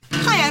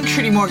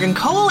Trudy Morgan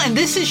Cole, and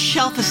this is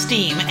Shelf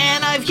Esteem.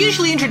 And I've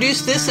usually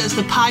introduced this as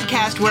the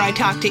podcast where I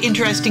talk to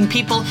interesting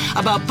people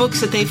about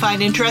books that they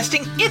find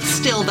interesting. It's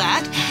still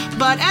that.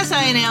 But as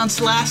I announced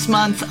last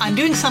month, I'm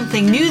doing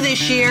something new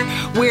this year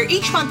where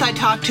each month I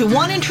talk to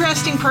one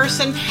interesting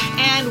person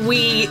and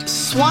we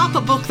swap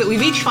a book that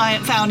we've each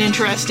found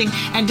interesting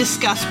and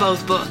discuss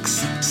both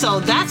books. So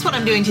that's what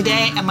I'm doing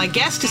today, and my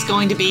guest is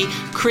going to be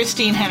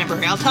Christine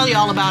Hennebury. I'll tell you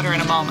all about her in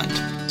a moment.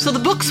 So the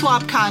book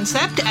swap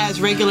concept, as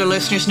regular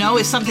listeners know,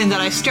 is something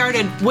that I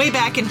started way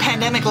back in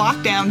pandemic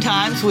lockdown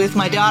times with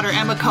my daughter,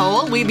 Emma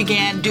Cole. We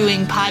began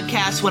doing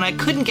podcasts when I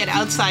couldn't get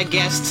outside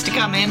guests to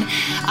come in,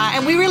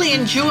 and we really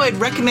enjoyed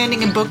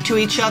recommending a book to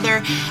each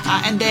other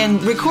and then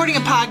recording a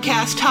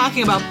podcast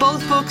talking about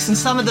both books and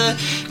some of the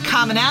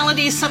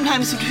commonalities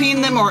sometimes between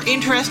them or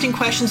interesting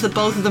questions that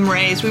both of them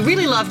raise. We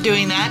really love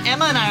doing that.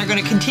 Emma and I are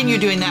going to continue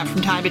doing that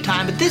from time to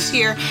time, but this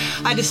year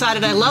I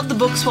decided I love the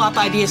book swap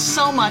idea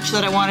so much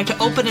that I wanted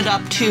to open it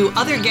up to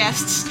other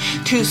guests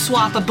to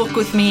swap a book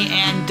with me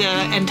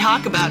and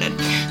talk about it.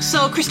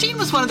 So Christine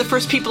was one of the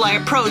first people I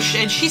approached,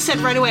 and she said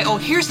right away, "Oh,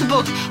 here's the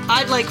book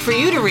I'd like for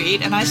you to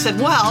read." And I said,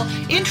 "Well,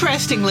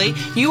 interestingly,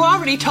 you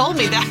already told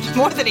me that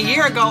more than a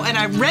year ago, and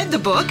I read the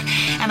book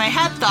and I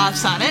had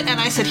thoughts on it, and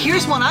I said,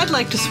 here's one I'd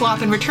like to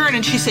swap in return."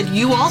 And she said,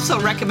 "You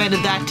also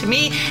recommended that to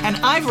me, and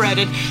I've read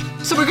it."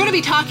 So we're going to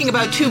be talking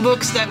about two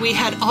books that we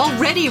had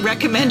already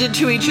recommended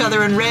to each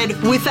other and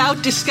read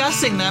without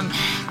discussing them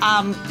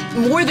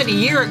more than a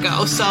year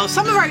ago. So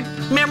some of our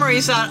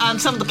memories on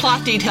some of the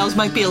plot details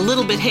might be a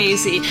little bit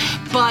hazy,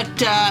 but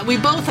we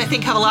both, I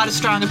think, have a lot of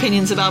strong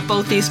opinions about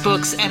both these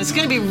books, and it's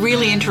going to be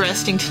really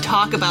interesting to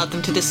talk about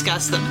them, to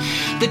discuss them.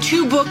 The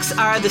two books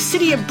are The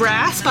City of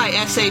Brass by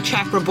SA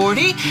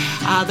Chakraborty,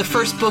 the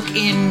first book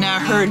in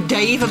her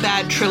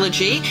Daevabad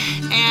trilogy,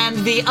 and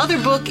the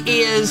other book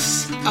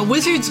is A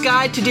Wizard's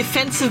Guide to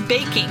Defensive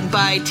Baking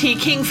by T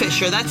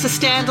Kingfisher. That's a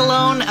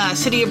standalone.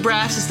 City of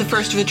Brass is the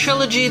first of a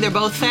trilogy. They're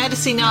both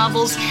fantasy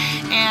novels,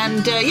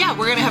 and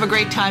we're going to have a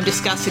great time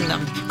discussing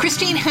them.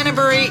 Christine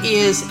Hennebury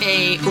is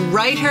a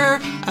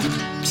writer,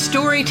 a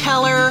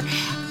storyteller,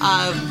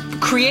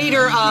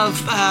 creator of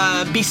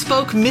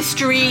bespoke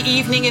mystery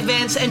evening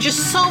events, and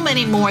just so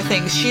many more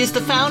things. She is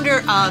the founder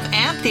of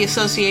AMP, the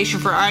Association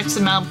for Arts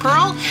in Mount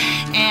Pearl,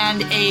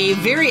 and a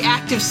very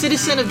active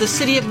citizen of the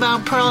city of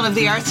Mount Pearl and of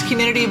the arts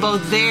community,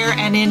 both there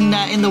and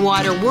in the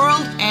wider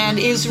world, and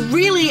is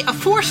really a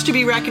force to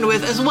be reckoned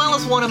with, as well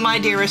as one of my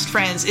dearest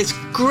friends. It's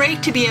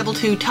great to be able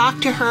to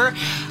talk to her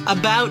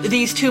about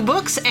these two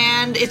books,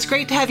 and it's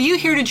great to have you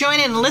here to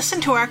join in and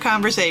listen to our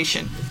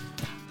conversation.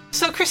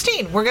 So,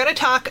 Christine, we're going to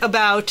talk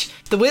about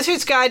The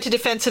Wizard's Guide to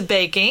Defensive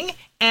Baking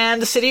and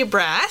The City of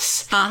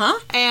Brass.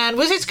 And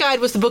Wizard's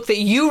Guide was the book that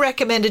you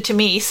recommended to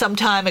me some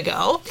time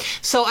ago.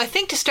 So I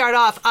think to start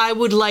off, I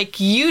would like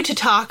you to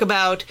talk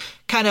about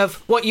kind of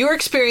what your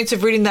experience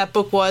of reading that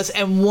book was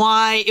and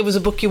why it was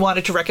a book you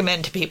wanted to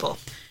recommend to people.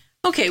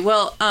 Okay,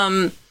 well,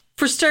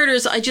 for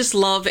starters, I just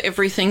love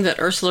everything that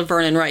Ursula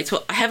Vernon writes.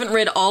 Well, I haven't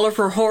read all of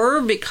her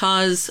horror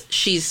because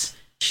she's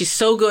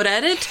so good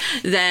at it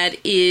that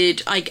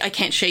I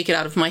can't shake it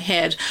out of my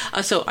head.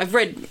 So I've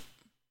read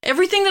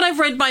everything that I've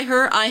read by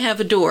her. I have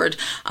adored.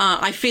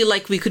 I feel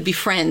like we could be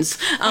friends.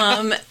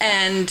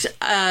 And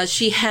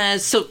she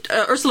has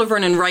Ursula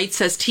Vernon writes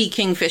as T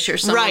Kingfisher.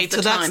 Right.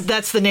 So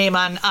that's the name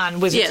on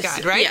Wizard's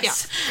Guide, right?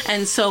 Yes. Yeah.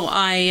 And so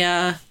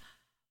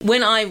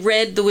when I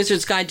read The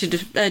Wizard's Guide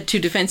to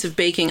Defensive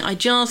Baking,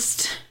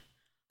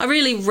 I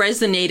really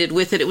resonated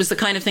with it. It was the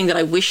kind of thing that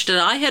I wished that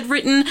I had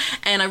written,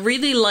 and I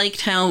really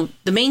liked how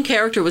the main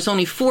character was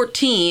only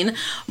 14,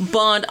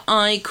 but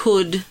I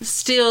could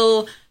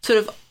still sort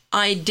of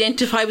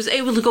identify, I was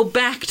able to go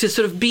back to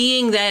sort of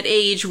being that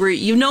age where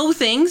you know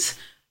things,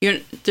 there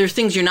are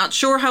things you're not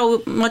sure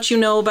how much you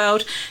know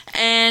about,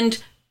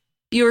 and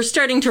you're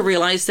starting to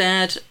realize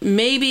that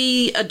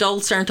maybe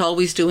adults aren't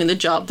always doing the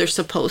job they're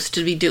supposed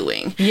to be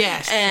doing.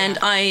 Yes. And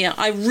yeah.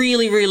 I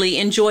really, really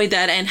enjoyed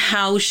that and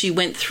how she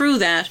went through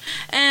that.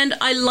 And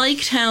I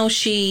liked how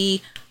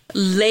she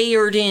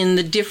layered in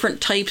the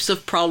different types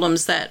of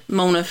problems that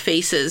Mona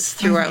faces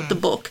throughout the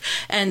book.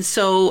 And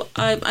so,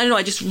 I don't know,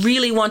 I just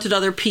really wanted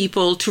other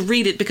people to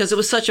read it because it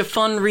was such a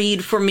fun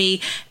read for me.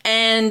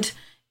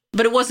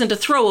 But it wasn't a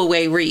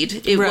throwaway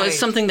read. It was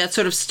something that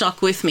sort of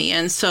stuck with me.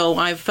 And so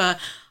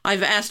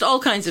I've asked all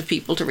kinds of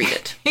people to read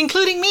it.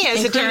 Including me,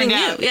 as it turned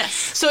out. Yes.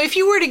 So if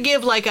you were to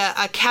give like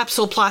a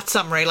capsule plot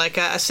summary, like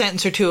a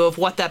sentence or two of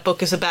what that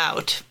book is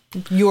about,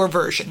 your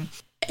version.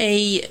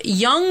 A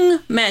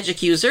young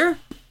magic user,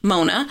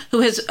 Mona,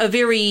 who has a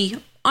very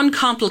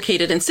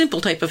uncomplicated and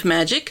simple type of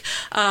magic,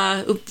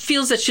 who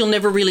feels that she'll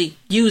never really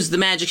use the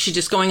magic. She's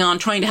just going on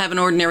trying to have an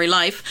ordinary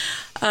life.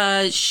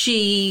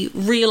 She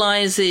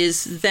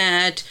realizes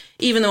that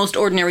even the most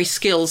ordinary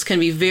skills can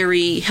be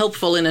very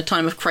helpful in a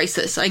time of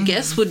crisis, I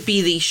guess, would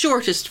be the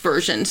shortest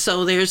version.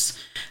 So there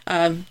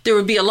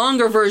would be a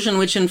longer version,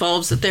 which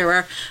involves that there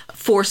are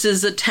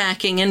forces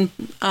attacking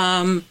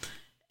and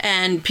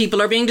and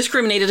people are being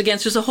discriminated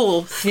against. There's a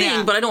whole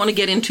thing, but I don't want to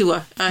get into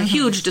a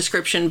huge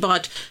description.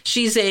 But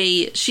she's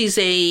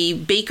a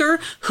baker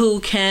who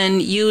can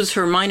use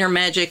her minor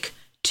magic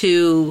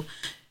to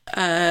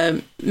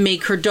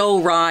make her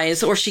dough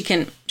rise, or she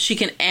can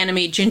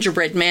animate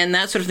gingerbread men,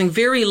 that sort of thing.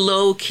 Very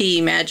low key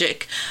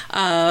magic.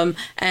 And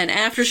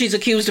after she's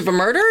accused of a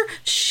murder,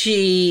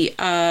 she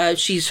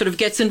sort of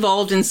gets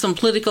involved in some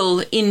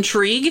political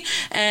intrigue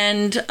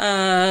and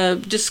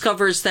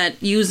discovers that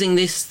using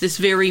this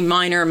very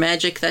minor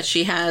magic that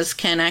she has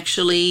can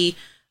actually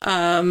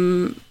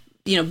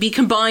be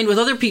combined with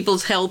other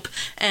people's help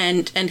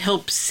and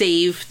help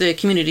save the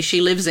community she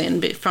lives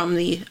in from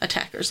the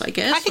attackers, I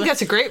guess. I think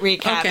that's a great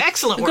recap. Okay.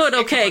 Excellent work. Good,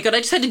 okay, good. I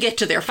just had to get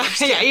to there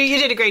first. Yeah, you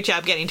did a great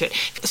job getting to it.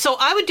 So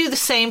I would do the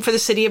same for The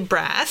City of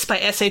Brass by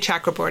SA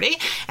Chakraborty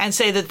and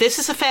say that this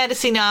is a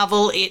fantasy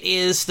novel. It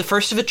is the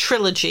first of a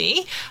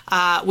trilogy,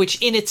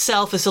 which in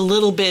itself is a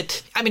little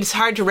bit... I mean, it's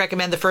hard to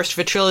recommend the first of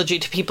a trilogy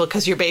to people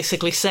because you're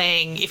basically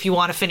saying, if you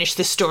want to finish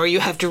this story, you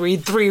have to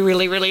read 3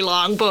 really, really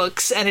long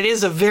books, and it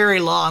is a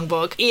very long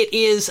book. It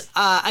is,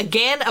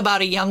 again,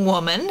 about a young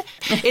woman.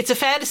 It's a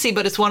fantasy,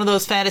 but it's one of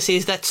those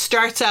fantasies that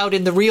starts out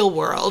in the real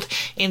world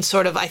in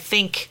sort of, I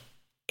think,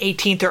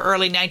 18th or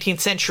early 19th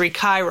century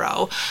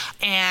Cairo.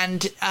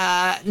 And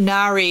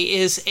Nari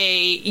is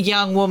a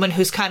young woman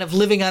who's kind of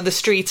living on the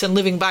streets and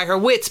living by her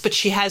wits, but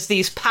she has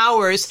these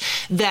powers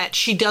that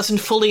she doesn't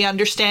fully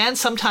understand.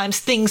 Sometimes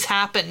things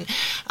happen,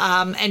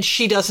 and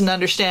she doesn't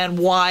understand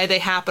why they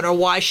happen or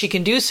why she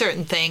can do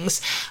certain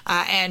things.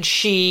 And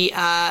she,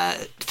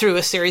 through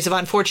a series of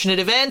unfortunate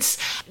events,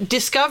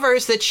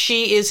 discovers that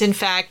she is, in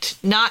fact,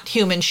 not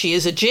human. She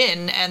is a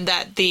jinn, and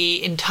that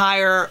the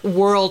entire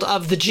world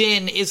of the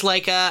jinn is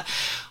like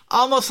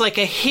almost like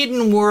a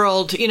hidden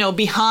world,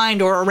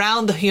 behind or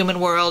around the human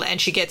world.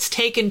 And she gets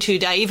taken to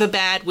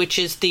Daivabad, which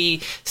is the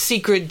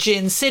secret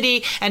jinn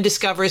city, and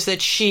discovers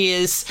that she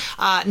is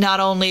not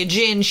only a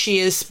jinn, she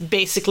is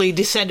basically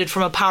descended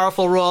from a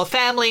powerful royal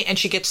family, and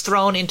she gets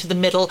thrown into the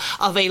middle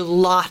of a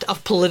lot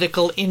of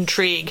political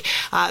intrigue.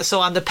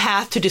 So on the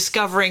path to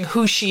discovering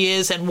who she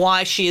is and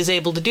why she is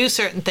able to do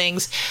certain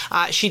things,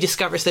 she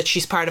discovers that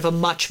she's part of a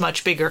much,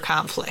 much bigger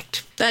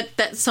conflict.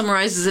 That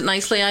summarizes it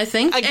nicely, I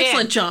think. Again,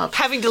 excellent job.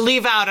 Having to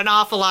leave out an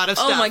awful lot of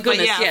stuff. Oh my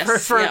goodness, but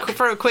yes.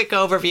 For a quick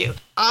overview.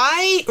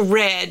 I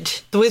read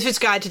The Wizard's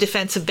Guide to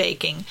Defensive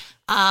Baking.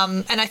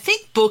 And I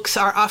think books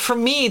are, for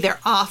me, they're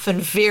often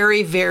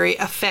very, very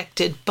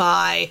affected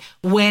by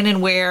when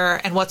and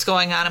where and what's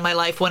going on in my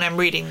life when I'm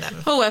reading them.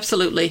 Oh,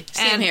 absolutely.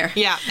 Same here.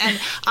 Yeah. And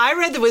I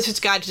read The Wizard's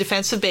Guide to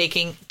Defensive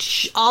Baking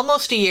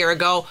almost a year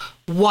ago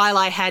while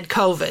I had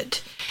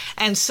COVID.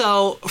 And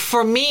so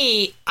for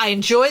me, I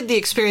enjoyed the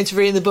experience of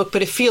reading the book,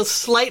 but it feels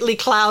slightly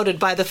clouded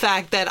by the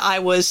fact that I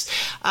was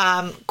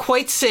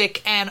quite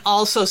sick and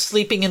also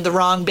sleeping in the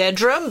wrong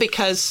bedroom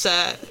because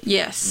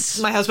yes,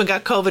 my husband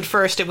got COVID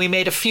first, and we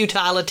made a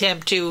futile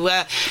attempt to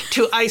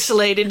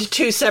isolate into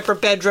 2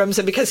 separate bedrooms.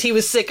 And because he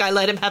was sick, I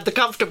let him have the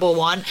comfortable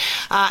one.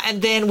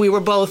 And then we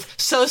were both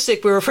so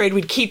sick, we were afraid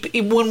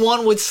when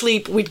one would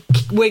sleep, we'd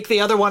wake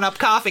the other one up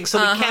coughing. So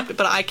we kept it,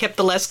 but I kept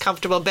the less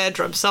comfortable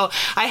bedroom. So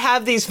I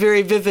have these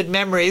very vivid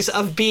memories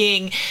of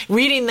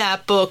reading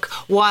that book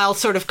while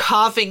sort of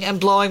coughing and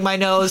blowing my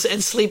nose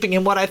and sleeping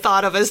in what I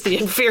thought of as the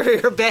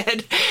inferior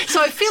bed.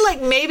 So I feel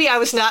like maybe I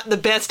was not in the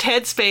best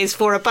headspace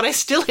for it, but I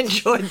still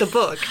enjoyed the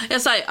book.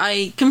 Yes,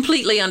 I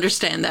completely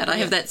understand that. I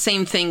have that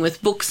same thing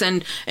with books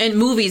and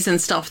movies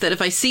and stuff, that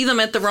if I see them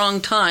at the wrong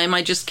time,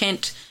 I just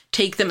can't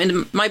take them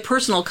into my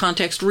personal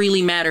context.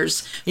 Really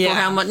matters for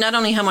how much, not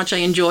only how much I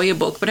enjoy a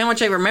book, but how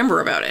much I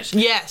remember about it.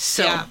 Yes.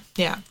 So.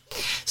 Yeah.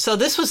 So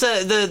this was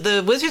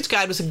the Wizard's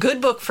Guide was a good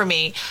book for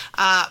me,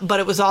 but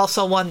it was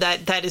also one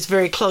that is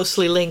very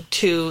closely linked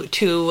to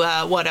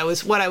what I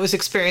was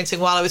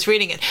experiencing while I was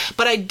reading it.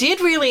 But I did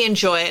really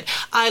enjoy it.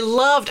 I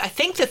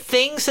think the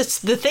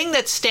thing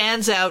that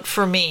stands out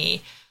for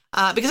me,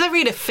 because I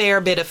read a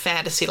fair bit of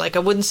fantasy. Like, I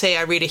wouldn't say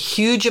I read a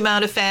huge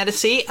amount of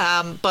fantasy,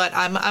 but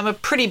I'm a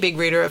pretty big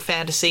reader of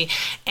fantasy,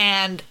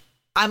 and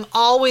I'm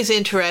always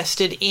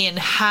interested in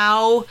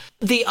how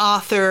the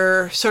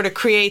author sort of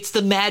creates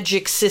the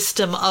magic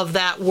system of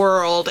that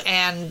world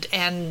and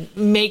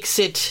makes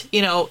it,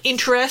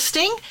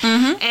 interesting.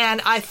 Mm-hmm.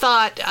 And I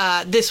thought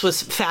this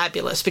was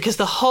fabulous because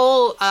the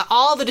whole,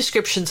 all the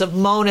descriptions of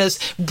Mona's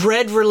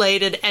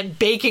bread-related and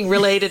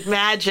baking-related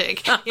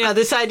magic,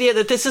 this idea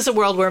that this is a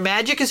world where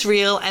magic is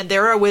real and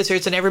there are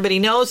wizards and everybody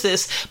knows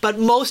this, but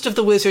most of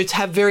the wizards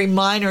have very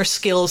minor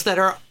skills that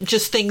are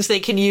just things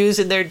they can use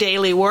in their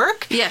daily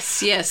work.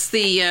 Yes,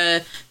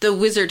 the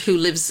wizard who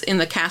lives in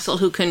the castle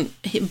vessel who can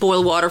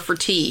boil water for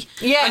tea.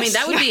 Yes. I mean,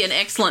 that would be an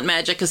excellent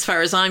magic as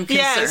far as I'm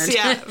concerned. Yes,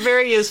 yeah,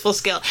 very useful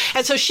skill.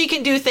 And so she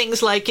can do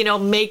things like,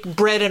 make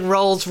bread and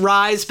rolls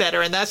rise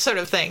better and that sort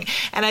of thing.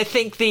 And I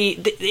think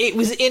it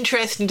was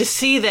interesting to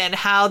see then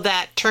how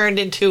that turned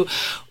into,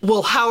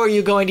 well, how are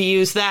you going to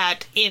use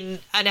that in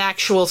an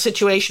actual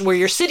situation where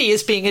your city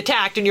is being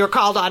attacked and you're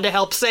called on to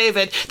help save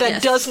it?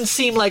 That doesn't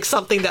seem like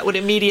something that would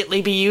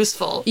immediately be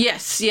useful.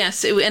 Yes.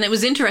 And it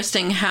was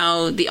interesting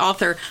how the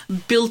author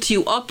built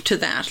you up to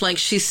that. Like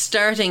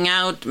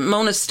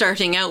Mona's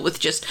starting out with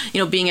just,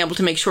 being able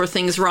to make sure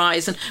things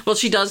rise. And, well,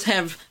 she does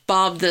have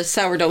Bob the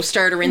sourdough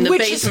starter in the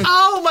basement.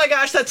 Oh my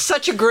gosh, that's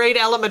such a great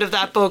element of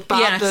that book,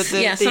 Bob,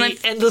 the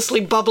endlessly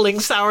bubbling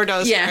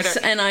sourdough starter. Yes,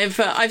 and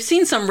I've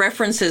seen some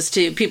references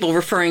to people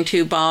referring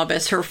to Bob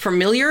as her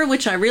familiar,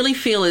 which I really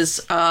feel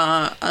is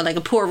like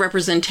a poor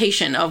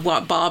representation of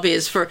what Bob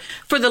is. For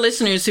the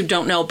listeners who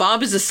don't know,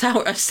 Bob is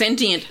a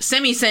sentient,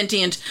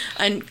 semi-sentient,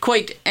 and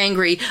quite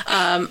angry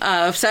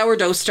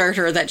sourdough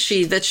starter that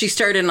she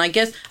started. And I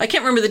guess I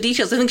can't remember the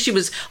details. I think she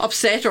was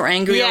upset or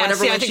angry or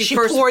whatever. I think she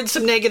poured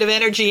some negative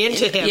energy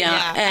into him.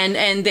 Yeah.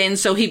 And then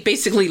so he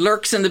basically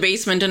lurks in the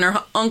basement, and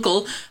her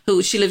uncle,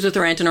 who she lives with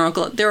her aunt and her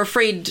uncle,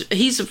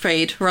 he's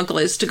afraid, her uncle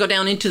is, to go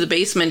down into the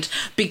basement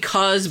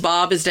because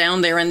Bob is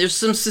down there, and there's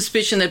some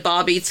suspicion that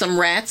Bob ate some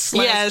rats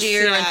last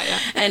year.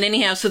 And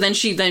anyhow, so then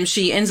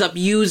she ends up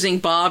using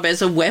Bob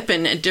as a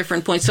weapon at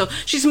different points. So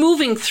she's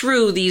moving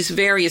through these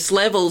various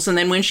levels, and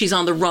then when she's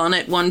on the run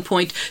at one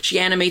point, she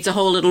animates a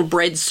whole little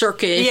bread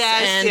circus.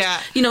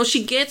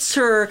 She gets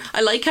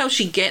I like how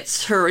she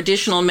gets her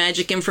additional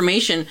magic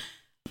information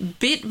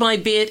bit by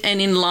bit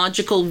and in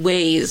logical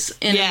ways,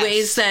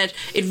 ways that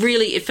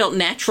it felt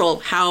natural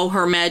how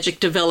her magic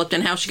developed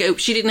and how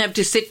she didn't have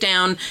to sit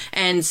down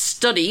and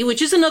study,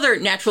 which is another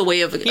natural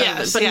way of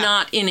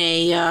not in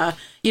a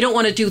you don't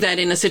want to do that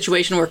in a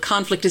situation where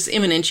conflict is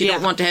imminent. You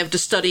don't want to have to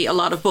study a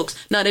lot of books.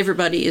 Not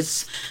everybody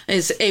is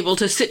able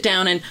to sit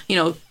down and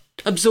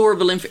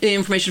absorb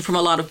information from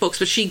a lot of books,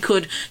 but she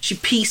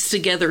pieced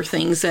together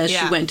things as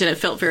she went, and it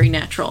felt very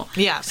natural.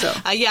 Yeah. So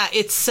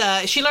it's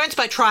she learns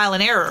by trial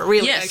and error,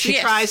 really. Yes, she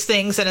tries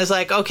things and is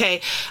like,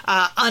 okay,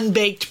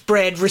 unbaked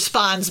bread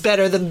responds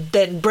better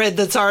than bread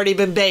that's already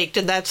been baked,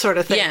 and that sort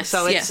of thing. Yes,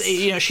 so it's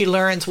she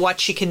learns what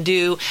she can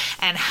do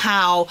and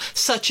how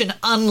such an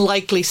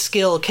unlikely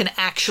skill can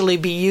actually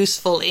be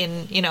useful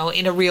in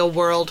a real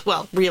world,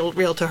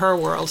 real to her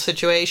world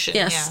situation.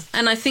 Yes.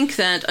 And I think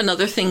that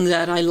another thing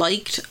that I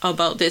liked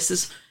about this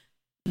is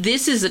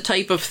the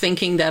type of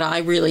thinking that I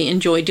really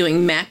enjoy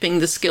doing, mapping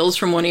the skills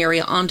from one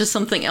area onto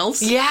something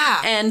else.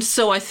 Yeah. And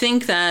so I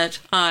think that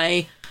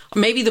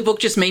maybe the book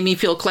just made me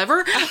feel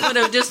clever, but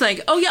I'm just like,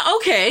 oh yeah,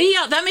 okay,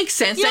 yeah, that makes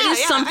sense. That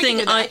is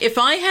something if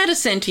I had a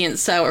sentient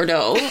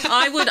sourdough,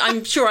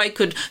 I'm sure I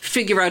could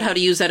figure out how to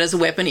use that as a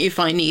weapon if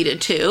I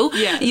needed to.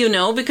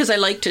 Yeah. Because I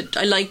like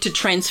to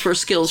transfer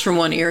skills from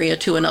one area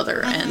to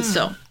another. And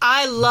so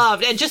I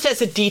loved, and just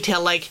as a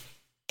detail, like,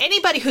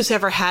 anybody who's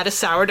ever had a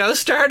sourdough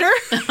starter,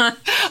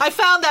 I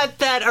found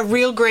that a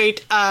real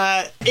great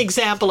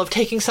example of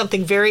taking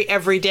something very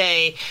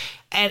everyday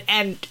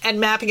and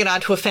mapping it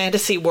onto a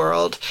fantasy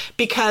world,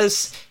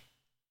 because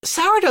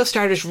sourdough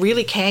starters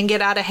really can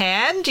get out of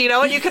hand,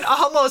 and you can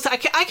almost, I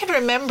can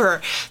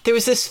remember there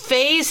was this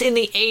phase in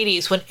the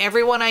 80s when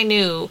everyone I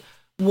knew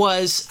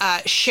was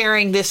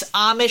sharing this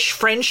Amish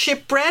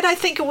friendship bread, I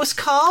think it was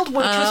called,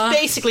 which was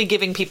basically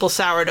giving people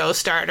sourdough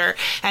starter,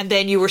 and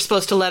then you were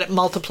supposed to let it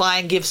multiply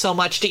and give so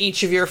much to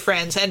each of your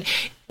friends. And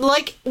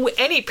like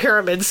any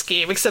pyramid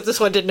scheme, except this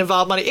one didn't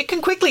involve money, it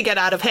can quickly get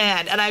out of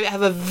hand. And I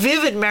have a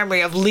vivid memory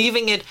of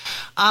leaving it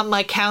on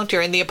my counter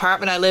in the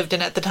apartment I lived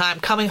in at the time,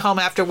 coming home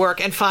after work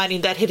and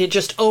finding that it had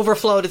just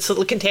overflowed its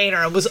little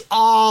container and was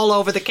all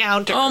over the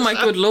counter. Oh my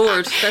good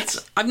Lord.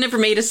 I've never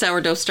made a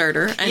sourdough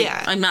starter, and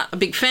I'm not a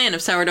big fan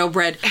of sourdough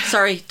bread.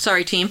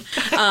 Sorry team.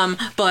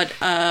 But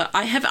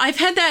I've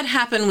had that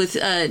happen with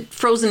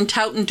frozen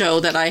Towton dough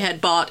that I had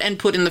bought and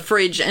put in the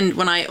fridge, and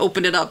when I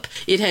opened it up,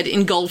 it had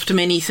engulfed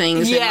many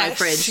things. My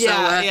fridge.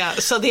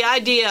 So the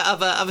idea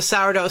of a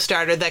sourdough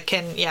starter that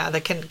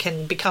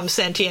can become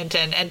sentient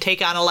and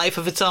take on a life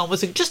of its own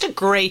was just a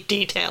great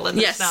detail in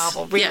this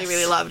novel.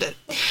 Really loved it.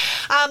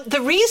 The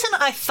reason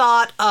I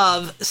thought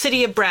of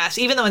City of Brass,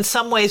 even though in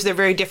some ways they're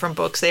very different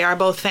books, they are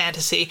both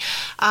fantasy,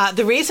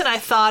 the reason I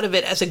thought of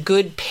it as a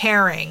good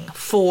pairing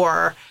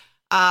for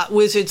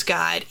Wizard's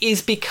Guide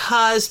is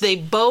because they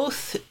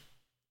both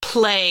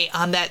play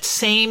on that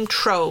same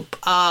trope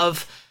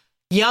of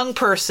young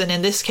person,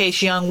 in this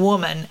case young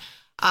woman,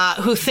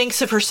 who thinks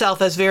of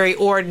herself as very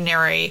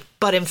ordinary,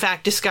 but in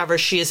fact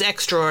discovers she is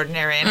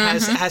extraordinary and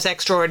has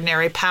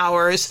extraordinary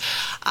powers,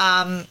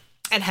 and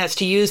has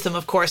to use them,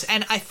 of course.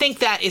 And I think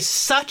that is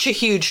such a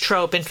huge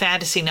trope in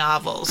fantasy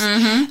novels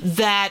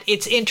that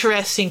it's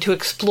interesting to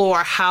explore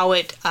how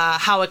it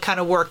kind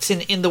of works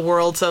in the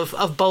worlds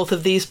of both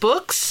of these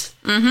books.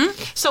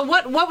 So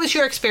what was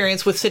your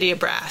experience with City of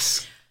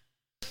Brass?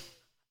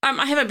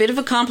 I have a bit of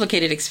a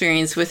complicated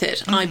experience with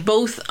it. I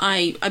both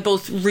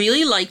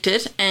really liked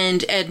it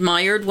and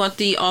admired what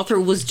the author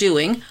was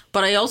doing,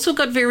 but I also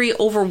got very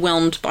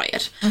overwhelmed by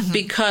it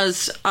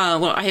because,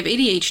 I have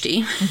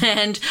ADHD,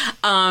 and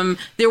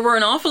there were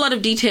an awful lot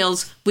of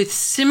details with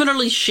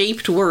similarly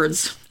shaped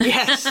words.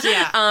 Yes,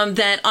 yeah.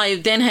 That I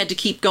then had to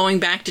keep going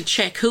back to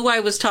check who I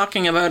was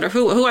talking about, or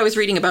who I was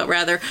reading about,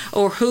 rather,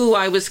 or who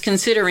I was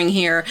considering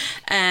here.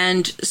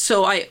 And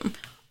so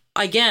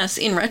I guess,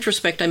 in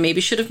retrospect, I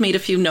maybe should have made a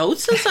few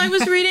notes as I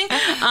was reading.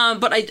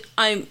 But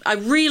I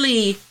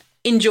really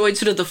enjoyed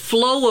sort of the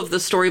flow of the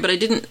story, but I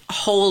didn't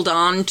hold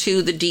on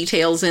to the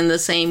details in the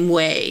same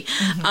way.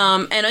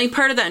 And I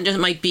part of that just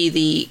might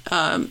be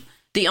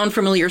the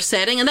unfamiliar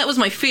setting. And that was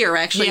my fear,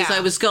 actually, as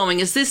I was going.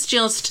 Is this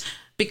just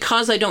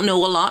because I don't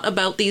know a lot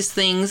about these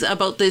things,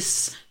 about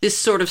this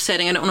sort of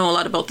setting? I don't know a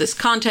lot about this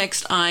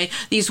context.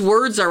 These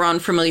words are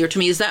unfamiliar to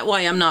me. Is that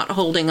why I'm not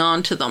holding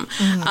on to them?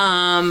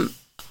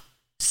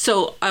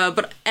 So,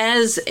 but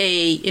as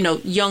a,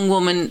 young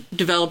woman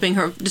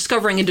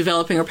discovering and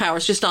developing her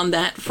powers, just on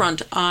that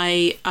front,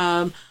 I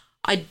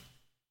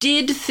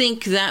did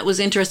think that was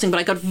interesting, but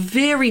I got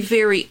very,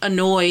 very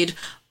annoyed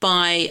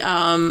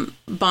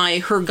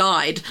by her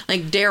guide,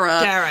 like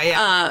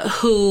Dara,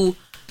 who,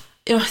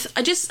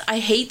 I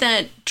hate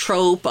that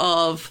trope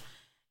of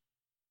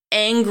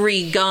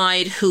angry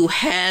guide who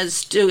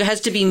has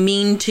to be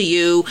mean to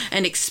you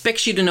and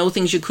expects you to know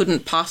things you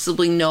couldn't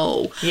possibly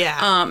know.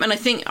 Yeah. And I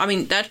think,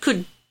 it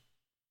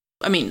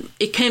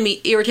can be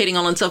irritating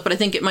all in itself, but I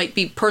think it might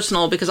be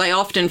personal because I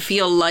often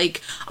feel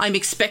like I'm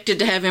expected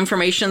to have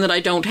information that I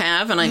don't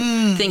have. And I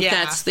think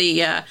that's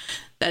the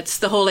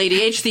whole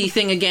ADHD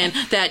thing again,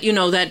 that,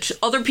 that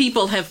other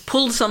people have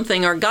pulled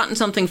something or gotten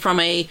something from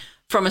a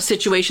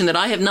situation that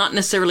I have not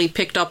necessarily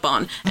picked up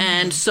on.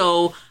 And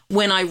so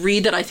when I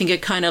read that, I think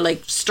it kind of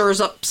like stirs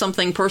up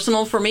something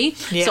personal for me.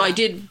 Yeah. So I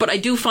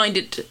do find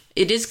it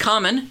is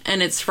common,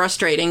 and it's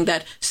frustrating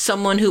that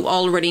someone who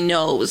already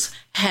knows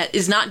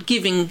is not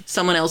giving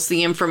someone else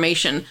the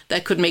information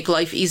that could make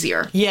life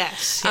easier.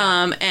 Yes.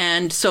 Yeah.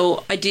 And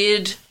so I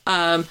did,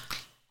 I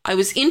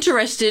was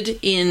interested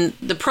in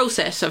the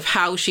process of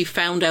how she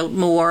found out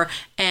more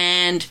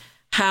and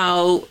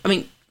how,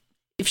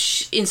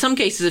 in some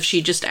cases, if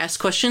she just asked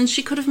questions,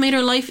 she could have made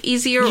her life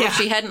easier, or if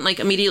she hadn't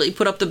immediately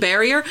put up the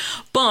barrier.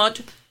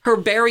 But her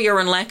barrier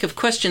and lack of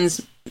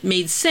questions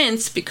made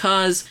sense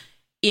because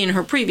in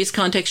her previous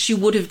context, she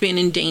would have been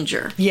in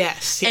danger.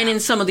 Yes. Yeah. And in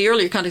some of the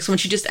earlier contexts, when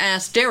she just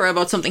asked Dara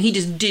about something, he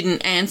just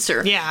didn't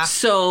answer. Yeah.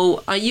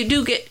 So you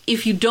do get,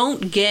 if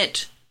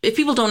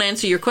people don't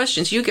answer your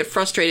questions, you get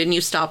frustrated and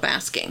you stop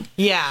asking.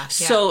 Yeah.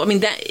 So,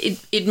 that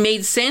it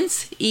made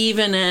sense,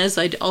 even as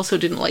I also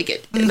didn't like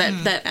it,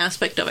 that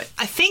aspect of it.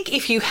 I think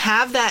if you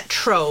have that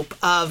trope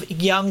of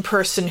young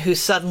person who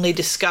suddenly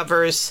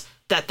discovers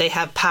that they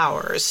have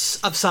powers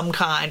of some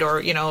kind,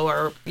 or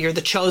you're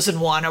the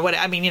chosen one, or what.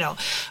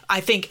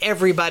 I think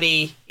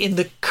everybody in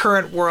the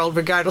current world,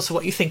 regardless of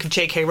what you think of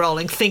J.K.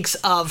 Rowling, thinks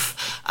of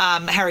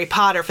Harry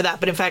Potter for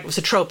that. But in fact, it was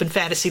a trope in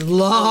fantasy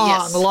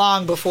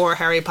long before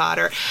Harry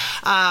Potter.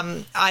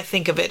 I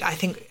think of it.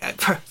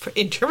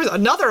 In terms of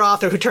another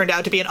author who turned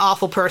out to be an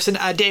awful person,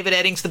 David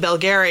Eddings the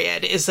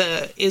Belgariad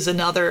is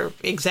another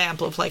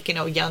example of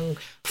young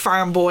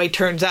farm boy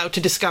turns out to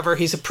discover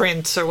he's a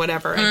prince or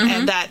whatever,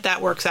 and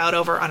that works out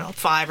over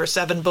 5 or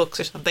 7 books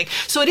or something.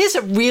 So it is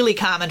a really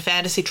common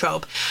fantasy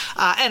trope,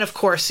 and of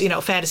course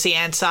fantasy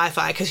and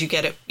sci-fi, because you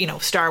get it.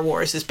 Star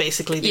Wars is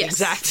basically the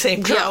exact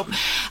same trope.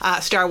 Yeah.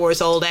 Star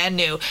Wars, old and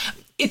new.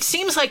 It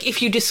seems like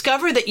if you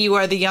discover that you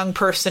are the young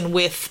person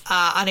with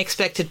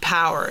unexpected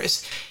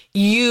powers,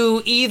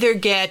 you either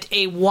get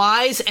a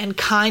wise and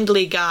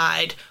kindly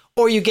guide,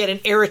 or you get an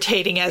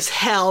irritating as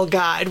hell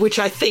guide, which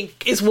I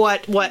think is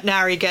what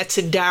Nari gets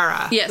in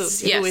Dara.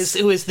 Yes,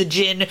 who is the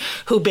djinn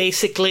who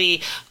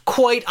basically,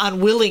 quite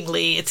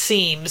unwillingly, it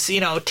seems,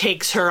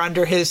 takes her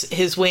under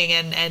his wing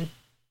and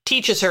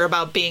teaches her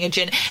about being a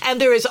djinn.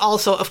 And there is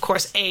also, of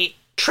course, a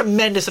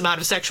tremendous amount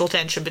of sexual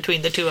tension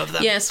between the two of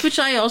them. Yes, which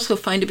I also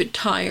find a bit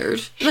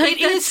tired.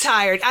 It is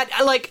tired.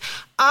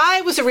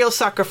 I was a real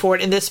sucker for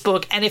it in this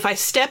book, and if I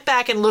step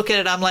back and look at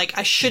it, I'm like,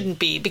 I shouldn't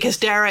be, because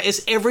Dara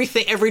is every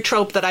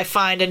trope that I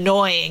find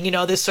annoying.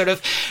 This sort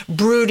of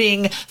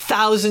brooding,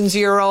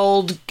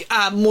 thousands-year-old,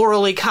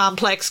 morally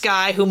complex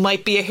guy who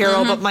might be a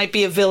hero but might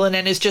be a villain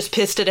and is just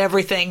pissed at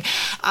everything.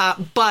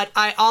 But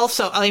I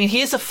also,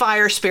 he is a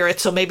fire spirit,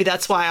 so maybe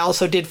that's why I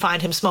also did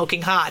find him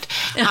smoking hot.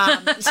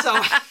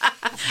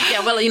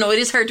 Yeah, well, it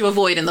is hard to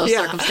avoid in those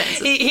circumstances.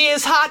 He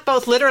is hot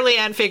both literally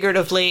and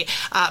figuratively,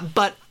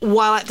 but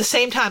while at the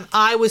same time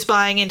I was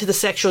buying into the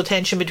sexual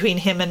tension between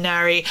him and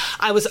Nari,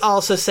 I was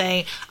also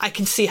saying I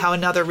can see how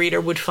another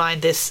reader would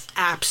find this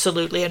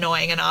absolutely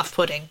annoying and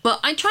off-putting. Well,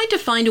 I tried to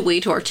find a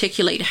way to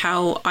articulate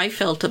how I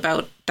felt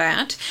about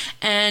that,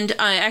 and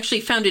I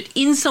actually found it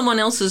in someone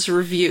else's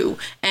review,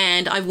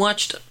 and I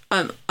watched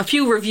a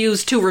few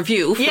reviews to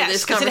review for this conversation.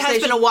 Yes, because it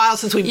has been a while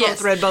since we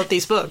both read both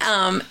these books.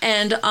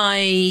 And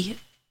I...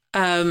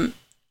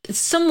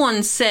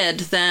 someone said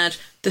that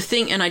the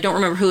thing, and I don't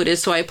remember who it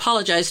is, so I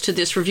apologize to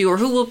this reviewer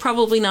who will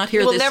probably not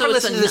hear we'll this. Never so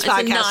listen to this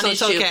podcast, so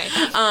it's okay.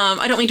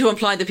 I don't mean to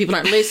imply that people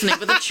aren't listening,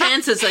 but the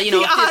chances that,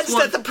 the odds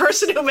that the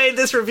person who made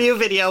this review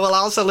video will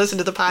also listen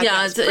to the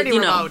podcast, it's pretty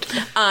remote.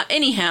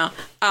 Anyhow,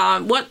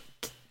 what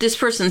this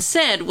person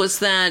said was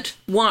that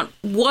what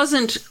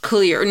wasn't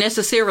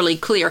necessarily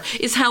clear,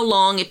 is how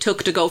long it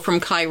took to go from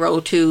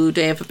Cairo to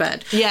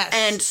Daevabad. Yes.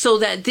 And so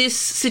that this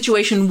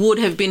situation would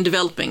have been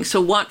developing.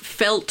 So what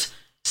felt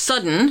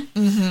sudden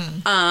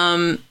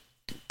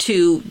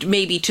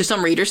to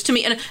some readers, to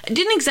me, and it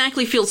didn't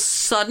exactly feel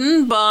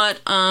sudden,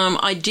 but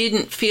I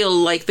didn't feel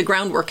like the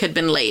groundwork had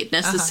been laid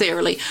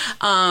necessarily.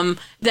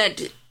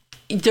 That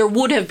there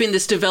would have been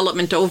this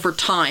development over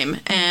time,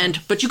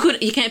 but you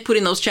can't put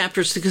in those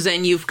chapters because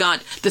then you've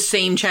got the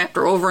same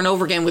chapter over and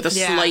over again with a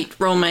slight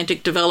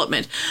romantic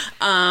development.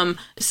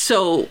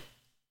 So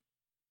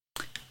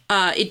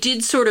it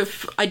did sort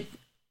of.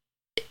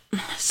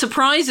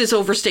 Surprise is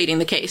overstating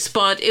the case,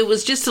 but it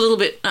was just a little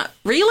bit,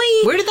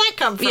 really? Where did that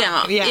come from?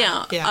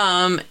 Yeah.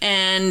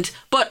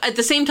 But at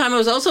the same time, I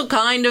was also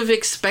kind of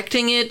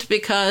expecting it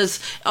because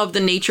of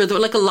the nature of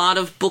like a lot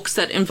of books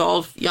that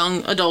involve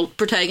young adult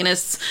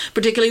protagonists,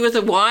 particularly with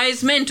a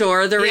wise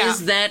mentor, there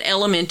is that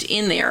element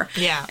in there.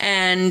 Yeah.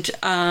 And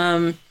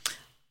I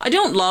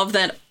don't love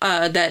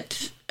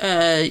that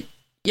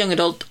young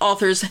adult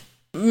authors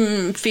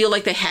feel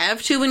like they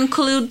have to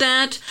include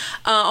that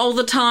all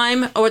the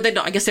time, or they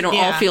don't. I guess they don't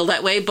all feel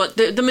that way, but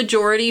the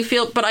majority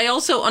feel. But I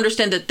also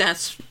understand that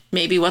that's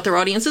maybe what their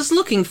audience is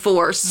looking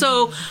for.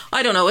 So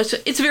I don't know.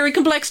 It's very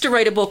complex to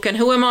write a book, and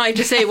who am I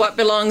to say what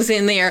belongs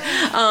in there?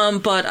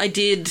 But I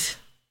did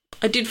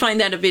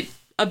find that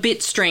a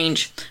bit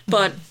strange,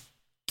 but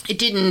it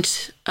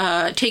didn't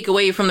take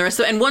away from the rest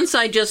of it. And once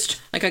I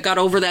got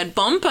over that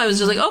bump, I was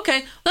just like,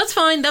 okay, that's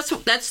fine. That's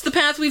the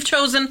path we've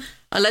chosen.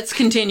 Let's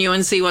continue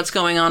and see what's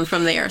going on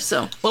from there.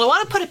 So, well, I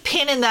want to put a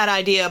pin in that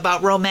idea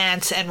about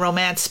romance, and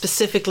romance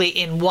specifically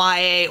in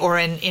YA or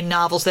in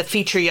novels that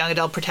feature young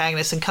adult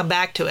protagonists, and come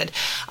back to it.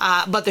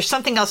 But there's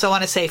something else I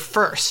want to say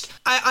first.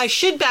 I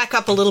should back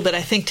up a little bit,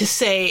 I think, to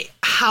say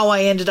how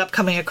I ended up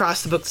coming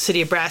across the book The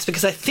City of Brass,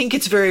 because I think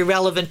it's very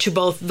relevant to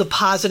both the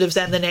positives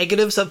and the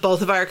negatives of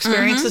both of our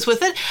experiences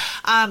with it.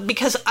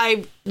 Because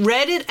I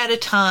read it at a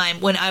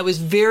time when I was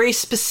very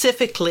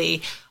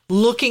specifically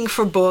looking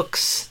for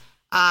books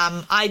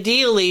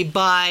ideally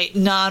by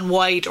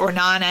non-white or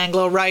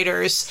non-Anglo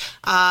writers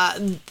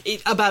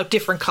about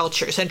different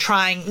cultures, and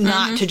trying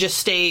not to just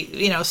stay,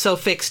 so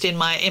fixed in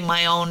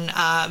my own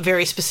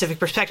very specific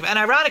perspective. And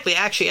ironically,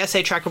 actually,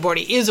 S.A.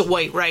 Chakraborty is a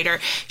white writer.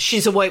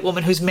 She's a white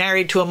woman who's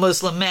married to a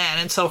Muslim man,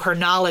 and so her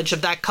knowledge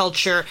of that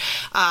culture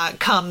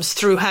comes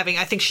through having,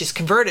 I think she's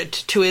converted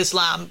to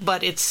Islam,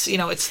 but it's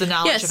the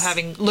knowledge of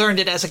having learned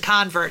it as a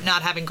convert,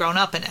 not having grown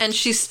up in it. And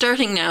she's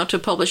starting now to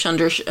publish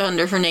under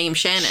her name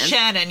Shannon.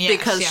 Shannon,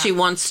 yes. Because she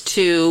wants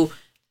to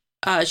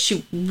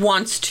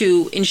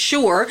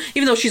ensure,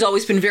 even though she's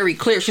always been very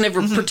clear, she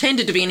never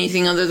pretended to be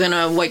anything other than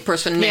a white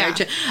person married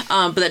to,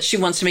 but that she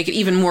wants to make it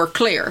even more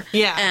clear.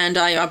 Yeah. And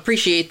I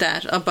appreciate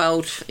that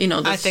about,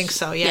 this. I think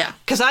so, yeah.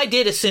 Because I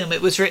did assume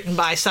it was written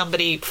by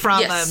somebody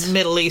from a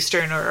Middle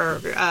Eastern or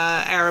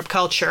Arab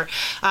culture,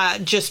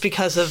 just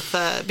because of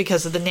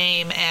the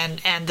name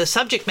and the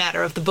subject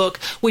matter of the book,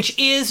 which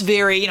is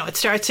very, it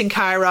starts in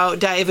Cairo.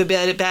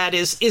 Daevabad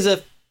is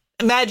a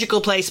magical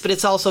place, but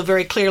it's also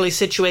very clearly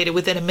situated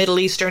within a Middle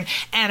Eastern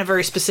and a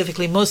very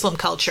specifically Muslim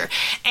culture.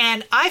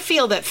 And I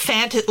feel that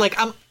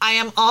I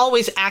am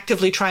always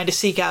actively trying to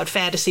seek out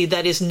fantasy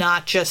that is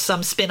not just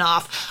some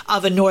spin-off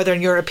of a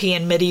Northern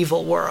European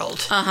medieval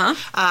world.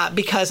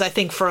 Because I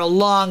think for a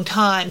long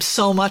time,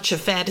 so much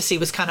of fantasy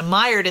was kind of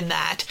mired in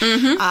that,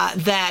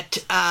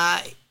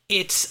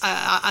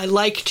 I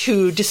like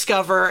to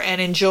discover and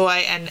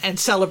enjoy and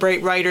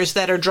celebrate writers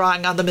that are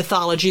drawing on the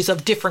mythologies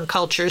of different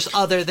cultures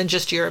other than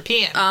just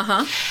European.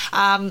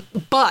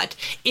 But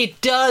it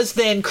does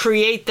then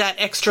create that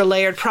extra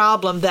layered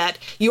problem that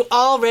you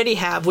already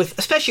have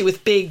especially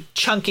with big,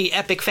 chunky,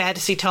 epic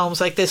fantasy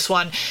tomes like this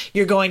one.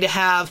 You're going to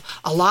have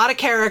a lot of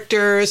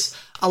characters,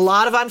 a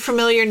lot of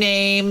unfamiliar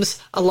names,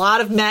 a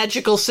lot of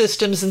magical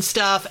systems and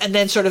stuff, and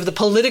then sort of the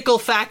political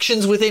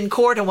factions within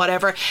court and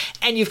whatever.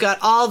 And you've got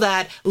all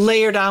that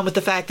layered on with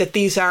the fact that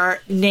these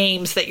are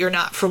names that you're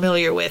not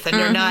familiar with, and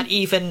they're not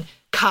even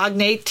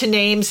cognate to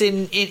names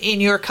in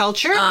your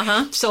culture.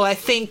 So I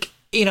think,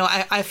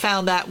 I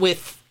found that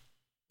with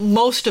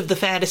most of the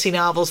fantasy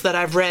novels that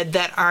I've read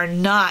that are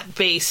not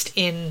based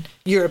in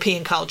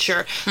European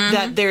culture,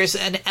 that there's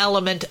an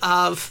element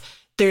of,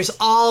 there's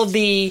all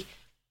the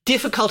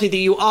difficulty that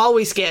you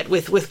always get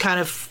with kind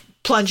of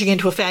plunging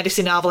into a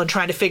fantasy novel and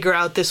trying to figure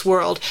out this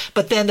world.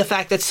 But then the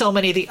fact that so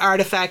many of the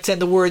artifacts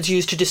and the words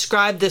used to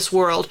describe this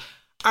world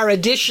are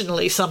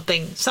additionally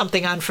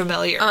something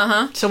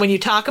unfamiliar. So when you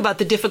talk about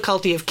the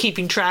difficulty of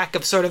keeping track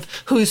of sort of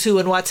who's who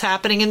and what's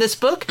happening in this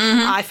book,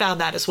 I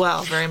found that as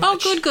well very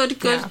much. Oh,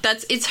 good. Yeah.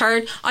 It's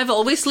hard. I've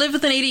always lived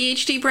with an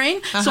ADHD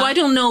brain, so Uh-huh. I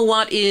don't know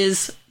what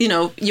is,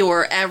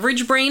 your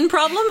average brain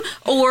problem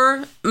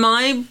or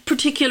my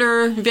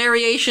particular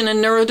variation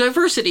and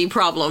neurodiversity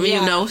problem,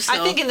 So. I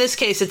think in this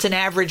case it's an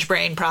average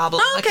brain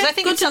problem. Oh, okay. Because I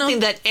think Good it's to know. something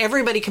that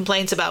everybody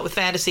complains about with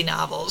fantasy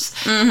novels.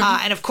 Mm-hmm.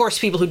 And of course,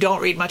 people who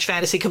don't read much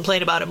fantasy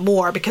complain about it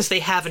more because they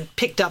haven't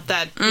picked up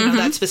that, Mm-hmm.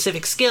 that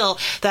specific skill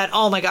that,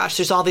 oh my gosh,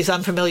 there's all these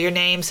unfamiliar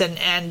names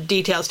and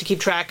details to keep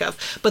track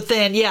of. But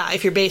then,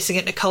 if you're basing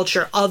it in a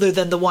culture other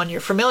than the one you're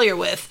familiar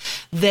with,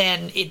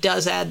 then it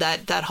does add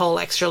that whole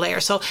extra layer.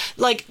 So,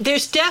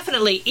 there's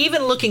definitely,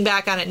 even looking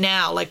back on it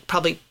now,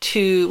 probably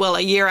a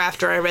year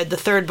after I read the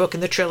third book in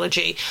the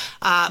trilogy,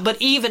 but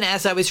even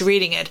as I was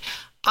reading it,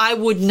 I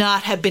would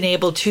not have been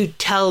able to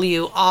tell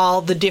you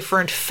all the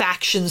different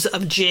factions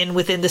of jinn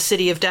within the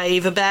city of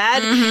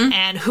Daevabad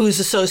and who's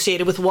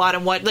associated with what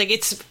and what.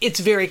 It's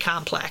very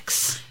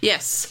complex.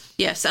 Yes.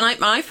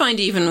 And I find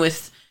even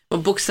with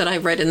books that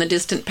I've read in the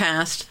distant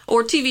past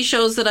or TV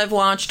shows that I've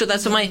watched,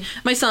 so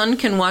my son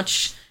can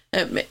watch,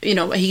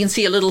 he can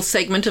see a little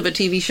segment of a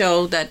TV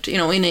show that, in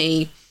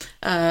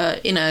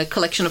a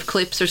collection of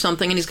clips or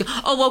something, and he's going,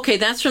 oh, okay,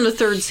 that's from the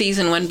third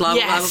season when blah,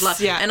 blah, blah, blah.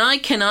 Yeah. And I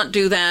cannot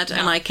do that,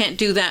 and I can't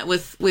do that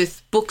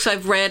with books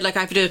I've read. I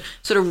have to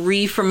sort of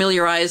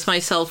re-familiarize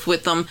myself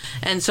with them,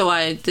 and so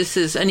this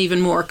is an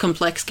even more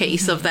complex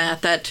case of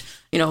that,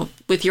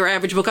 with your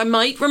average book, I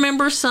might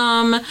remember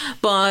some,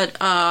 but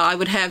I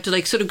would have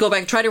to sort of go back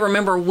and try to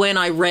remember when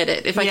I read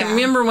it. If I can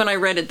remember when I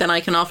read it, then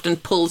I can often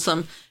pull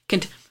some...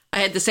 I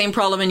had the same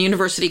problem in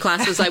university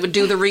classes. I would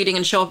do the reading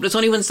and show up, but it's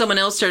only when someone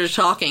else started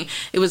talking,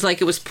 it was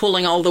like it was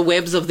pulling all the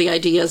webs of the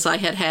ideas I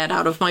had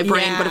out of my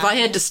brain. Yeah. But if I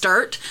had to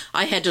start,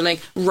 I had to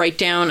write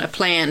down a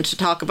plan to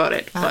talk about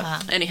it.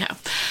 But anyhow.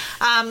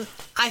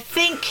 I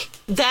think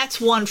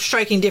that's one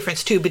striking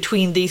difference, too,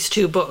 between these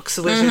two books,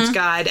 The Wizard's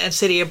Guide and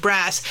City of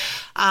Brass.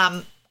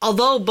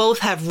 Although both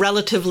have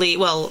relatively,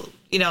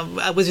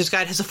 A Wizard's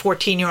Guide has a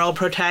 14-year-old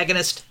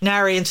protagonist.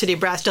 Nari in City of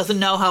Brass doesn't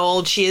know how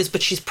old she is,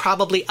 but she's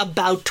probably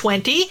about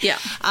 20. Yeah.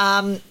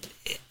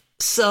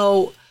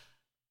 So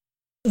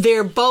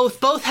they're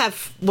both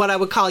have what I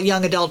would call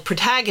young adult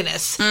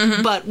protagonists,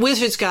 but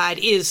Wizard's Guide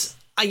is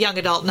a young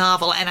adult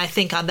novel, and I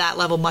think on that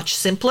level much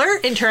simpler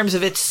in terms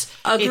of its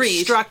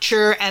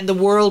structure and the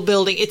world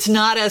building. It's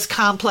not as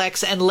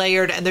complex and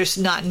layered, and there's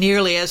not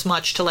nearly as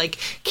much to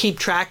keep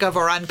track of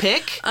or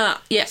unpick.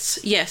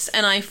 Yes,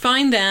 and I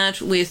find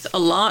that with a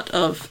lot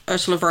of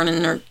Ursula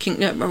Vernon or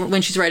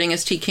when she's writing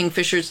S.T.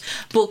 Kingfisher's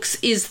books,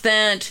 is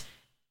that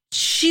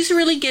she's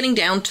really getting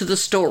down to the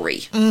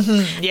story.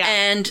 Yeah.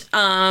 And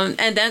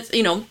that's,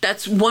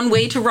 that's one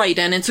way to write,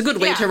 and it's a good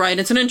way to write.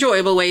 It's an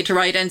enjoyable way to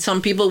write, and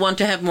some people want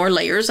to have more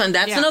layers, and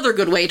that's another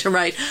good way to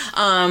write.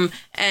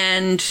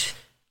 And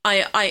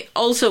I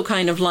also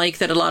kind of like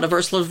that a lot of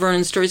Ursula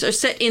Vernon stories are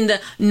set in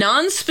the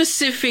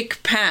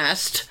non-specific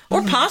past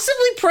or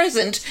possibly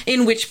present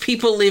in which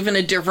people live in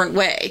a different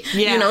way.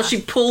 Yeah.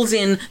 She pulls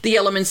in the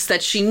elements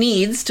that she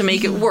needs to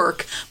make it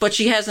work, but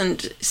she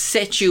hasn't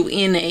set you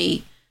in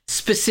a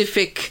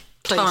specific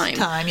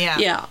time.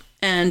 Yeah.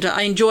 And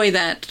I enjoy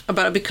that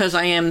about it because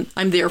I'm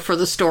there for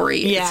the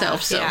story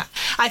itself. So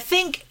I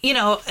think,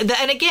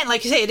 and again,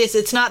 like you say,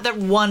 it's not that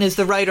one is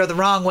the right or the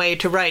wrong way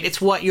to write.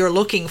 It's what you're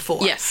looking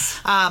for. Yes.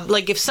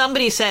 If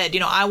somebody said,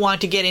 I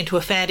want to get into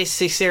a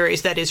fantasy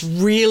series that is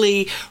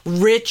really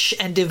rich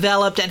and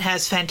developed and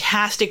has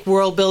fantastic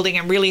world building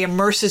and really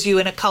immerses you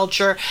in a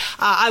culture,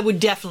 I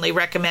would definitely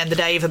recommend the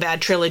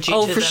Daevabad trilogy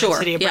to for sure.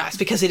 City of Brass,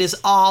 because it is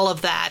all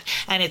of that,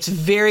 and it's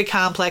very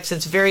complex,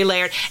 it's very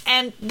layered,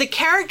 and the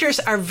characters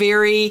are very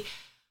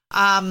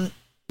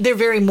they're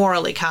very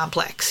morally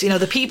complex.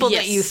 The people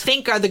that you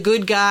think are the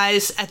good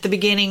guys at the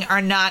beginning are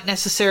not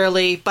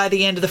necessarily, by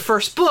the end of the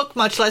first book,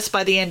 much less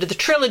by the end of the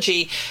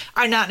trilogy,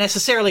 are not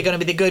necessarily going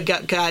to be the good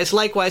guys.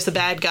 Likewise, the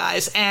bad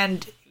guys.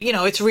 And,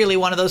 it's really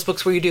one of those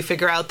books where you do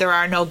figure out there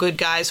are no good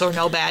guys or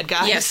no bad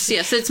guys.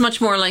 Yes. It's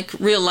much more like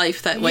real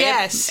life that way.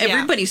 Yes.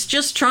 Everybody's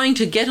just trying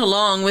to get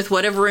along with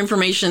whatever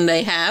information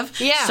they have.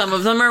 Yeah. Some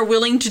of them are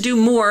willing to do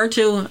more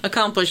to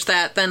accomplish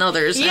that than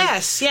others.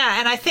 Yes.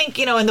 And I think,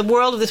 in the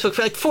world of this book,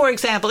 for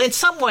example, in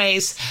some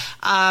ways,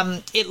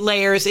 it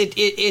layers,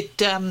 it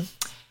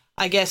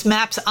I guess,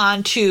 maps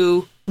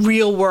onto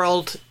real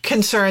world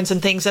concerns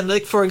and things. And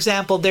for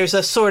example, there's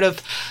a sort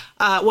of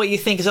what you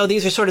think is,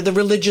 these are sort of the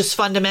religious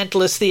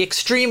fundamentalists, the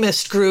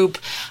extremist group.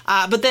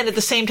 But then at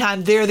the same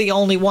time, they're the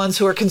only ones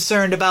who are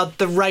concerned about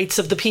the rights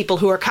of the people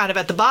who are kind of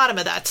at the bottom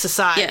of that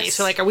society. Yes.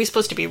 So are we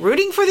supposed to be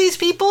rooting for these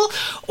people,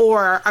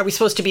 or are we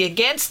supposed to be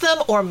against them?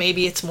 Or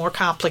maybe it's more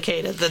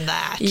complicated than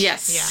that.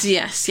 Yes.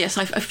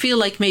 I feel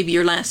like maybe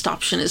your last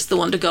option is the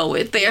one to go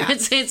with there. Yeah.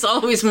 It's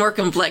always more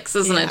complex,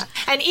 isn't it?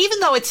 And even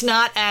though it's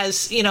not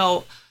as,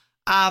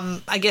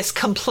 I guess,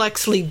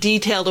 complexly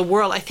detailed a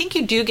world, I think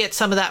you do get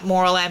some of that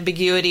moral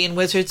ambiguity in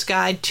Wizard's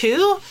Guide,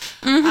 too.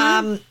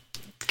 Because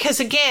because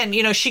again,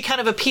 she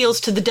kind of appeals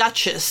to the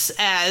Duchess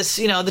as,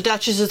 the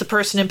Duchess is the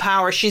person in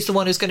power. She's the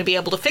one who's going to be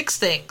able to fix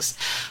things.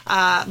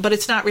 But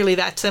it's not really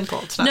that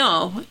simple. It's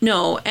not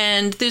No.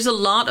 And there's a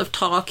lot of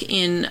talk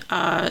in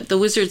the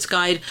Wizard's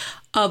Guide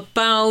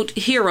about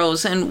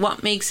heroes and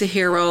what makes a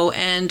hero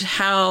and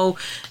how,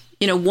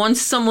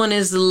 once someone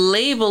is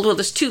labeled, well,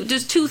 there's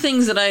two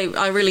things that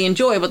I really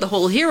enjoy about the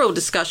whole hero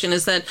discussion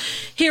is that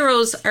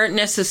heroes aren't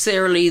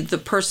necessarily the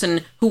person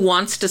who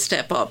wants to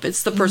step up.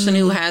 It's the person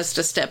who has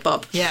to step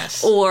up.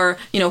 Yes. Or,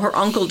 her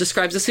uncle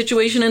describes a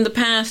situation in the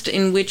past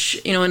in which,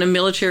 in a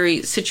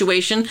military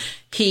situation,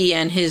 he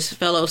and his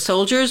fellow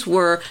soldiers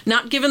were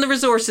not given the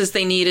resources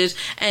they needed.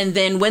 And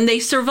then when they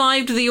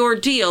survived the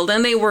ordeal,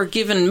 then they were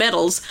given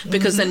medals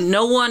because then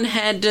no one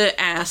had to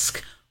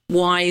ask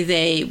why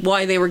they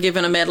were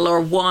given a medal or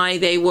why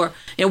they were,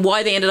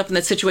 why they ended up in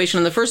that situation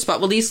in the first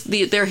spot. Well,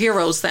 they're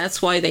heroes. That's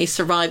why they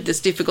survived this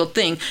difficult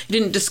thing. You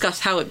didn't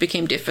discuss how it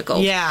became difficult.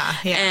 Yeah.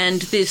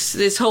 And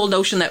this whole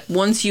notion that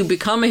once you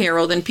become a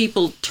hero, then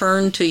people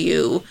turn to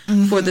you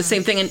for the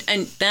same thing.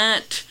 And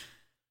that,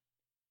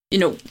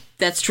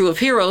 that's true of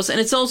heroes. And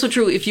it's also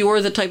true if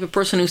you're the type of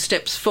person who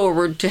steps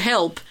forward to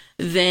help,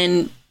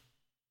 then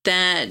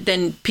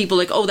people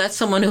like, oh, that's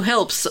someone who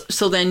helps.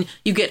 So then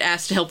you get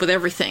asked to help with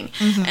everything.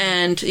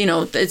 And,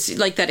 it's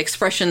like that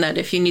expression that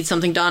if you need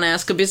something done,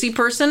 ask a busy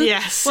person.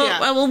 Yes.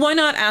 Well, why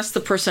not ask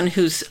the person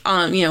who's,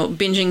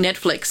 binging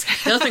Netflix?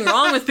 Nothing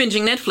wrong with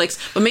binging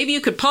Netflix, but maybe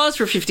you could pause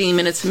for 15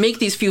 minutes, make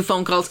these few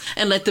phone calls,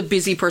 and let the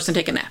busy person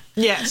take a nap.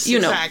 Yes,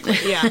 exactly.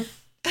 Yeah.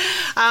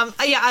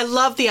 I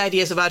love the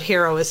ideas about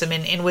heroism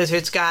in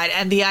Wizard's Guide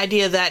and the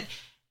idea that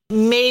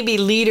maybe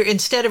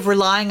instead of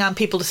relying on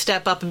people to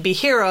step up and be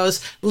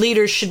heroes,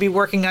 leaders should be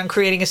working on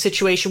creating a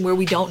situation where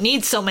we don't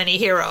need so many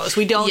heroes.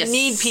 We don't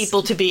need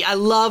people to be. I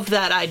love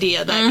that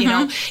idea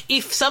that,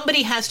 if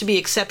somebody has to be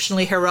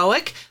exceptionally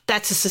heroic,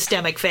 that's a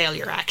systemic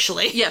failure,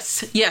 actually.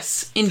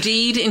 Yes,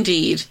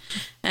 indeed.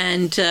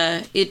 And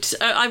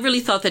I really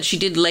thought that she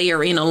did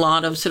layer in a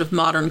lot of sort of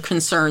modern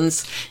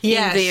concerns in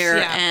there.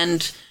 Yeah.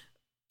 And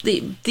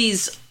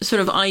these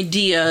sort of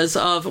ideas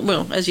of,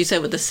 well, as you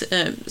said, with the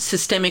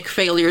systemic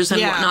failures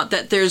and whatnot,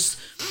 that there's,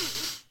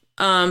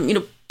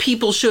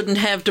 people shouldn't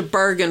have to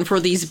bargain for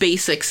these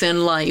basics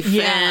in life,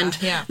 and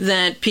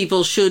that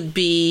people should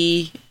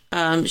be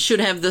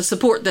should have the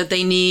support that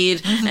they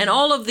need, and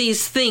all of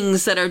these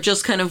things that are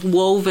just kind of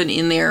woven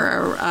in there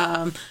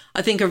are,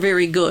 I think, are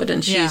very good.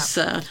 And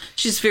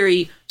she's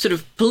very sort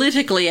of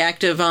politically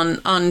active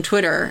on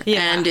Twitter,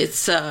 and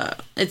it's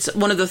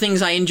one of the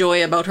things I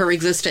enjoy about her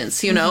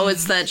existence.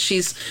 It's that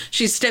she's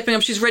stepping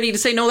up. She's ready to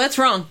say, no, that's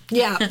wrong.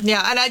 Yeah.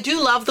 And I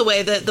do love the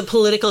way that the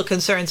political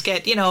concerns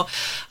get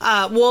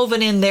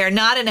woven in there,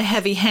 not in a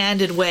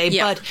heavy-handed way,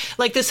 but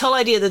like this whole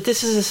idea that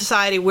this is a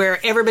society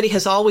where everybody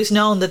has always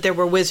known that there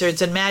were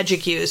wizards and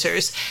magic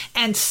users,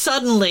 and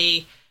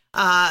suddenly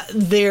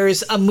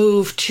there's a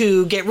move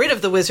to get rid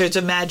of the wizards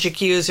and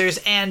magic users,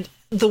 and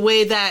the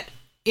way that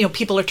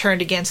people are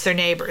turned against their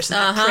neighbors, and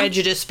that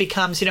prejudice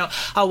becomes,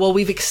 oh, well,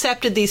 we've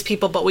accepted these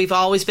people, but we've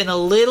always been a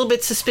little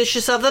bit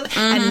suspicious of them,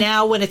 and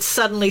now when it's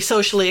suddenly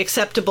socially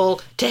acceptable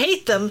to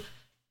hate them,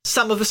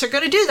 some of us are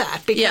going to do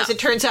that, because it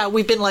turns out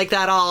we've been like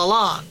that all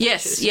along.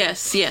 Yes.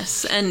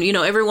 And,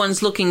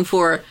 everyone's looking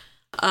for,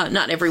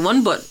 not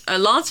everyone, but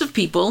lots of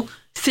people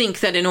think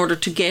that in order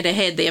to get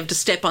ahead, they have to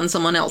step on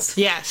someone else.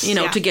 Yes.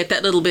 To get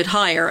that little bit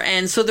higher.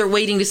 And so they're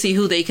waiting to see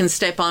who they can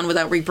step on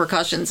without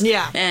repercussions.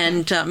 Yeah.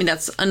 And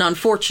that's an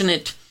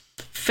unfortunate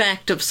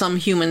fact of some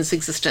humans'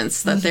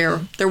 existence, that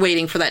they're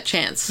waiting for that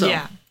chance. So.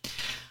 Yeah.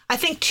 I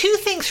think two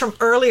things from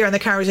earlier in the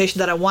conversation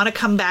that I want to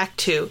come back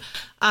to.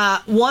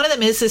 One of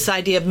them is this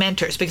idea of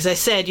mentors, because I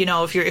said,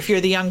 if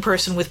you're the young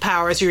person with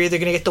powers, you're either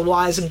going to get the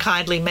wise and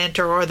kindly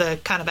mentor or the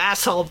kind of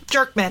asshole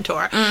jerk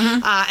mentor.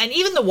 And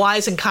even the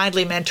wise and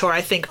kindly mentor,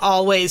 I think,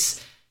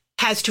 always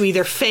has to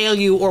either fail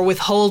you or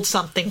withhold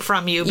something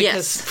from you,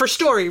 because for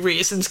story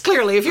reasons,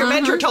 clearly, if your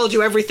mentor told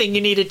you everything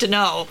you needed to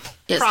know.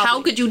 Yes,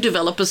 how could you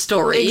develop a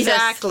story?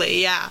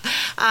 Exactly,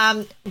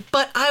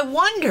 But I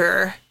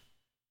wonder,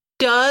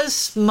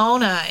 does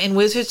Mona in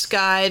Wizard's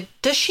Guide,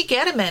 does she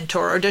get a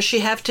mentor, or does she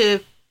have to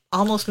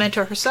almost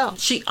mentor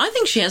herself? I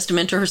think she has to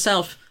mentor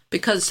herself,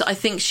 because I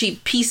think she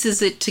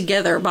pieces it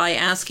together by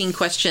asking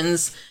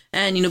questions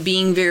and,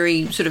 being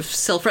very sort of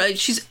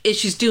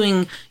she's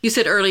doing, you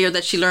said earlier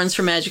that she learns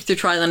from magic through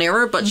trial and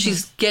error, but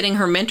she's getting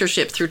her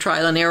mentorship through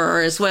trial and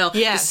error as well.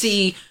 Yes. To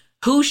see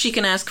who she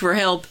can ask for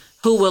help,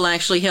 who will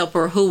actually help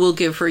her, who will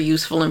give her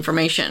useful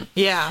information.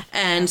 Yeah.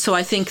 And so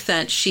I think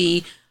that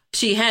she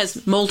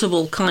has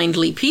multiple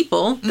kindly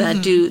people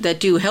that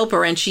do help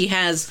her, and she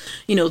has,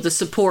 the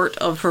support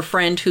of her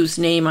friend whose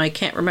name I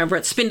can't remember.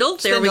 It's Spindle.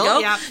 There we go.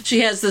 Yeah. She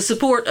has the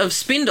support of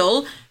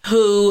Spindle,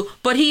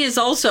 but he is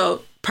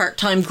also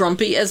part-time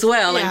grumpy as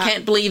well, and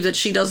can't believe that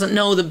she doesn't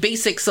know the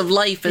basics of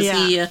life as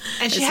he.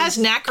 And she has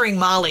Knackering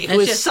Molly,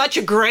 who is such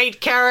a great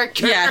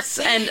character. Yes,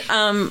 and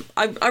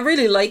I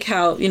really like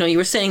how you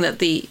were saying that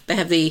they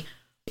have the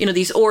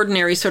these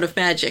ordinary sort of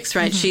magics,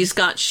 right?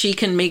 She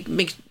can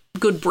make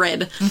good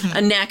bread.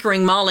 And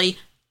Knackering Molly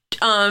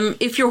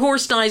if your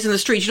horse dies in the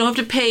street, you don't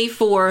have to pay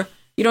for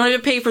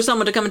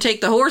someone to come and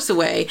take the horse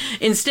away.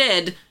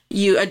 Instead,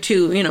 you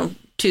to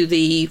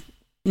the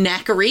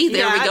knackery.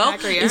 There we go.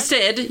 Knackery, yeah.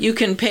 Instead, you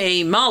can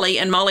pay Molly,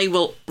 and Molly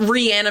will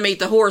reanimate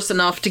the horse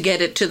enough to get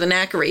it to the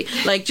knackery.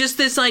 Like, just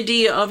this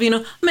idea of,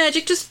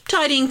 magic, just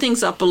tidying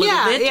things up a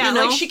little bit. Yeah,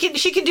 like she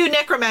can do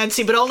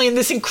necromancy, but only in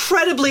this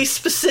incredibly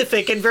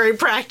specific and very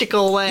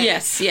practical way.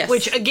 Yes.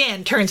 Which,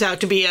 again, turns out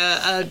to be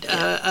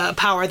a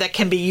power that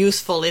can be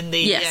useful in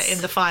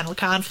the final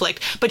conflict.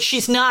 But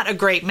she's not a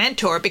great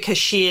mentor because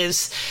she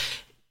is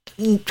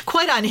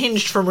quite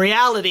unhinged from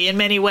reality in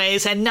many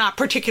ways and not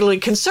particularly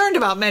concerned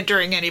about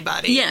mentoring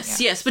anybody.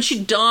 Yes, but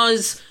she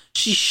does.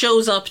 She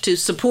shows up to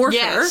support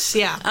her.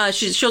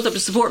 She shows up to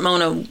support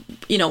Mona,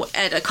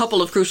 at a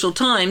couple of crucial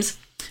times,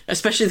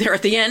 especially there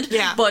at the end.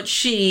 Yeah. But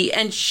she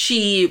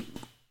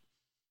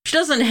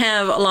doesn't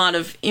have a lot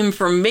of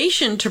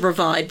information to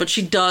provide, but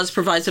she does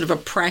provide sort of a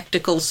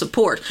practical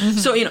support. Mm-hmm.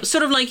 So,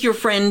 sort of like your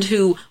friend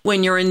who,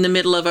 when you're in the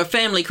middle of a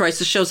family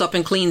crisis, shows up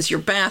and cleans your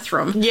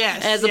bathroom.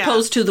 Yes. As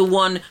opposed to the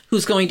one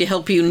who's going to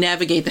help you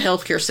navigate the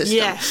healthcare system.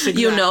 Yes,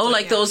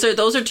 exactly.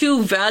 Those are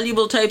two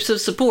valuable types of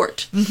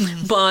support.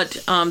 Mm-hmm.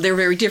 But they're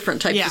very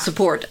different types of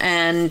support.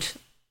 And,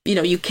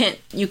 you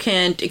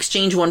can't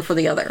exchange one for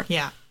the other.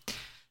 Yeah.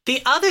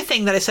 The other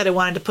thing that I said I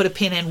wanted to put a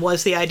pin in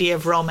was the idea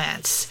of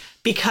romance.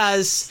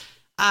 Because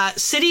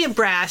City of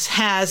Brass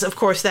has, of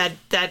course, that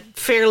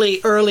fairly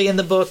early in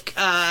the book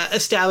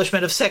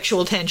establishment of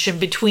sexual tension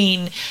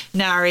between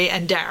Nari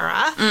and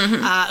Dara,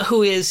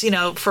 who is,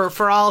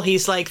 for all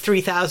he's like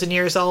 3,000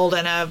 years old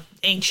and a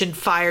ancient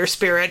fire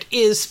spirit,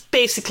 is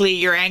basically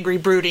your angry,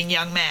 brooding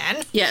young man.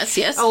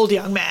 Yes. Old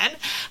young man.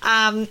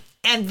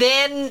 And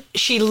then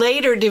she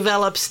later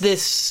develops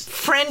this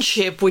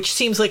friendship, which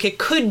seems like it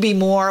could be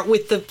more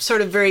with the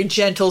sort of very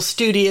gentle,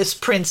 studious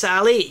Prince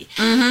Ali.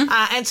 Mm-hmm.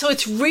 And so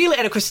it's really,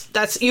 and of course,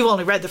 you've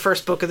only read the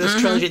first book of this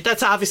trilogy.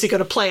 That's obviously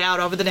going to play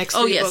out over the next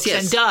three books,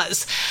 and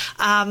does.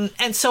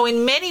 And so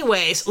in many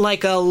ways,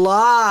 like a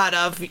lot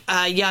of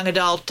young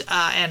adult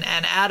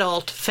and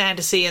adult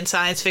fantasy and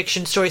science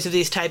fiction stories of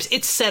these types,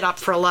 it's set up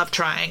for a love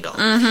triangle.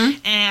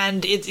 Mm-hmm.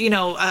 And it's,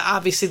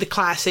 obviously the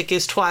classic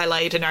is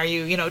Twilight, and are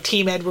you,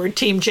 Team Edward,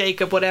 Team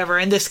Jacob, whatever.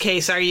 In this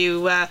case, are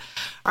you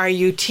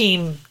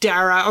Team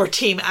Dara or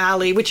Team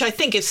Ali, which I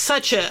think is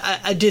such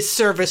a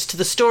disservice to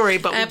the story,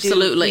 but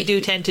we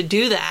do tend to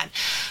do that.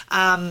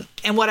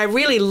 And what I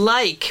really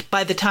like,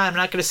 by the time, I'm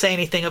not going to say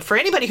anything, for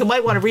anybody who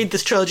might want to read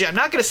this trilogy, I'm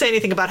not going to say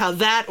anything about how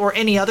that or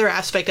any other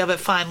aspect of it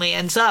finally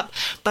ends up,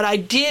 but I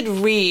did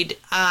read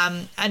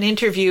an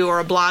interview or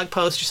a blog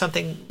post or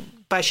something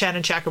by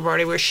Shannon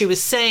Chakraborty where she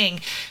was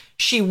saying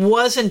she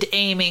wasn't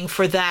aiming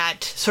for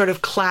that sort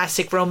of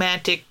classic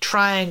romantic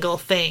triangle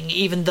thing,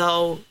 even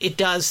though it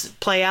does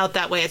play out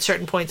that way at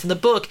certain points in the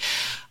book.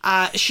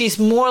 She's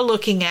more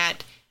looking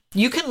at,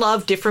 you can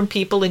love different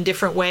people in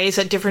different ways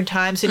at different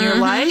times in your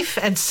life,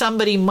 and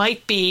somebody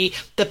might be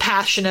the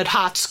passionate,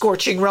 hot,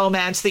 scorching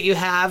romance that you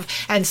have,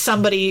 and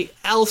somebody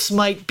else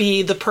might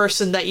be the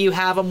person that you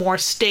have a more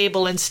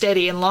stable and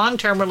steady and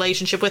long-term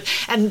relationship with,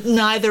 and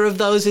neither of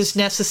those is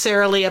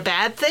necessarily a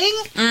bad thing.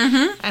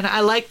 Mm-hmm. And I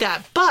like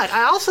that. But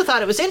I also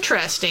thought it was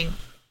interesting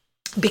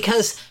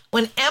because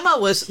when Emma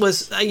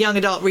was a young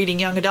adult reading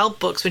young adult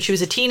books, when she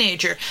was a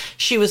teenager,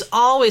 she was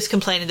always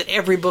complaining that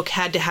every book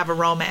had to have a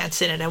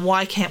romance in it. And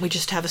why can't we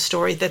just have a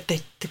story that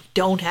they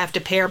don't have to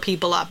pair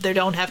people up? There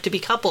don't have to be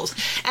couples.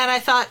 And I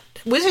thought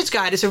Wizard's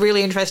Guide is a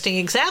really interesting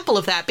example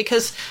of that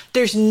because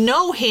there's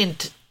no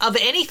hint of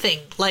anything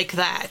like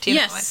that.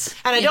 Yes.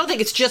 And I don't think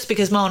it's just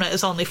because Mona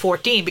is only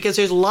 14, because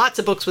there's lots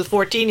of books with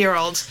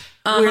 14-year-olds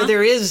where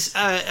there is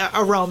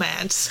a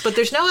romance, but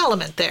there's no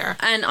element there.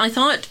 And I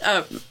thought,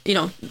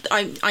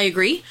 I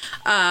agree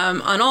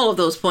on all of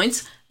those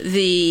points.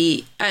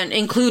 And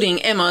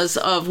including Emma's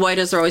of why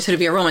does there always have to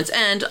be a romance?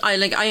 And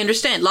I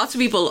understand lots of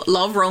people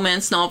love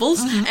romance novels,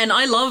 and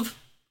I love.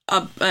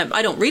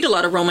 I don't read a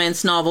lot of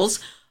romance novels.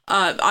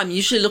 I'm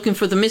usually looking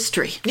for the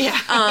mystery. Yeah.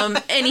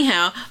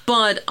 Anyhow,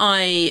 but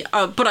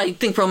I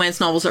think romance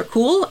novels are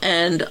cool,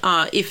 and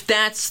if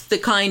that's the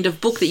kind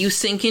of book that you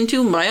sink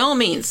into, by all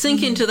means,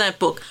 sink into that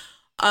book.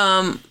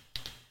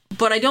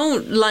 But I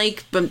don't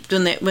like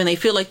when they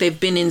feel like they've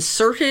been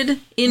inserted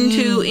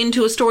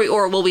into a story,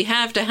 or we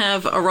have to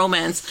have a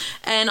romance,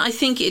 and I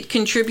think it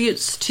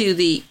contributes to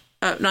the.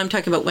 I'm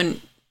talking about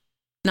when.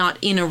 Not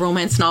in a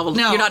romance novel.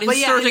 No, you're not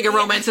inserting a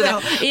romance in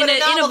that. In a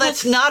novel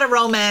that's not a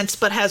romance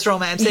but has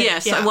romance in it.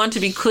 Yes, I want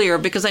to be clear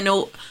because I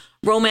know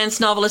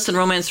romance novelists and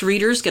romance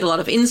readers get a lot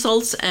of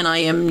insults, and I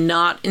am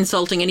not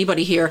insulting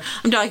anybody here.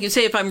 I'm talking,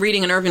 say, if I'm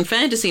reading an urban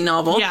fantasy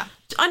novel,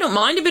 I don't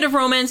mind a bit of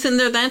romance in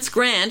there. That's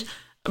grand.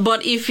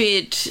 But if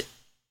it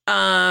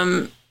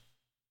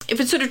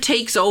sort of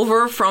takes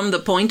over from the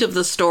point of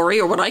the story,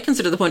 or what I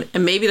consider the point,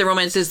 and maybe the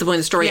romance is the point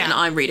of the story, and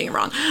I'm reading it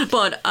wrong,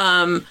 but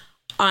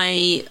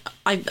I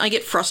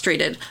get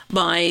frustrated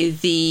by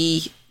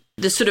the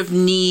sort of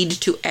need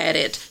to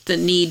edit, the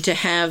need to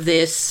have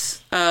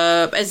this,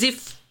 as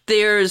if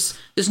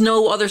there's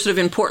no other sort of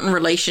important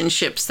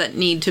relationships that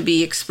need to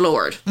be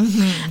explored.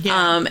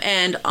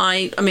 And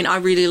I mean, I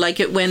really like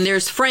it when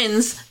there's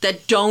friends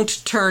that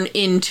don't turn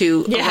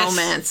into a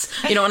romance.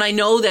 You know, and I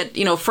know that,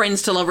 you know,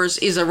 friends to lovers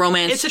is a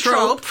romance It's a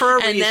trope for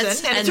a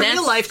reason. And it's a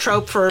real life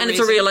trope for a reason. And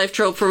it's a real life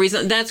trope for a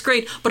reason. That's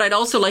great. But I'd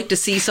also like to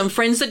see some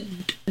friends that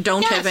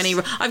don't have any.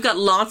 I've got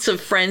lots of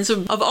friends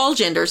of all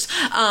genders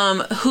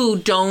who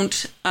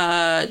don't,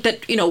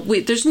 that, you know,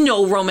 there's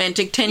no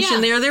romantic tension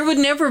there. There would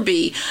never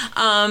be.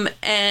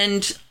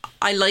 And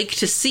I like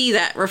to see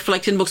that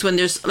reflected in books when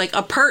there's like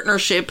a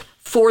partnership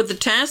for the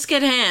task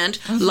at hand,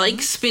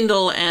 like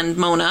Spindle and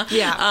Mona,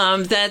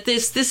 that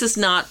this is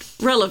not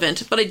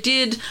relevant. But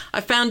I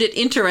found it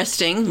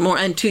interesting, more,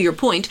 and to your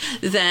point,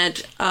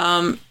 that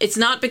it's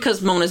not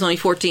because Mona's only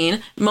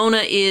 14.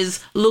 Mona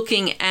is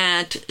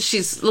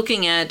she's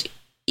looking at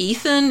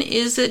Ethan,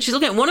 is it? She's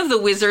looking at one of the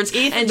wizards.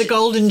 Ethan, and the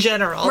Golden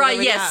General.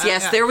 Right,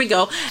 yes, there we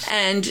go.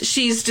 And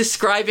she's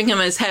describing him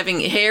as having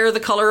hair the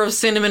color of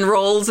cinnamon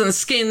rolls and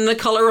skin the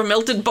color of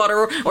melted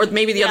butter, or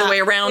maybe the other way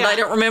around, I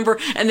don't remember.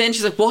 And then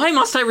she's like, why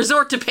must I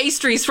resort to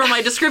pastries for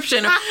my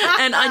description?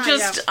 And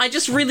I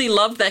just really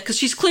loved that, because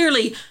she's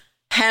clearly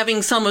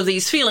having some of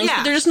these feelings,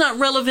 but they're just not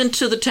relevant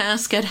to the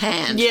task at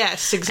hand.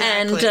 Yes,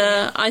 exactly.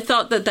 And I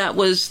thought that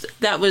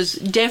was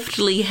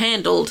deftly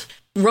handled.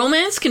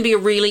 Romance can be a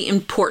really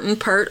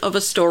important part of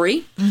a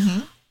story,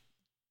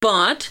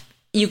 but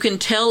you can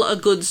tell a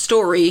good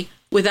story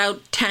without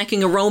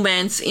tacking a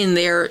romance in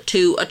there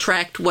to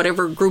attract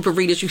whatever group of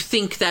readers you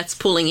think that's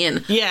pulling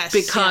in. Yes.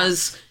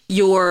 Because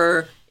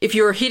if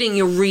you're hitting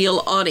your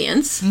real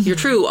audience, your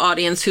true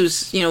audience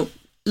who's, you know,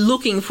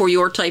 looking for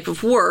your type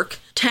of work,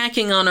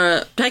 tacking on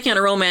a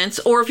romance,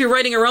 or if you're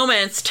writing a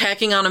romance,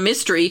 tacking on a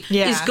mystery,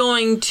 is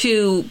going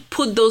to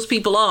put those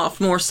people off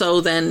more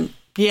so than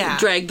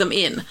drag them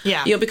in, you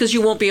know, because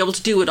you won't be able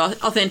to do it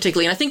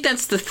authentically. And I think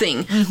that's the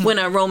thing when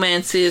a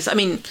romance is, I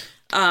mean,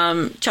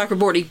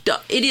 Chakraborty,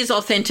 it is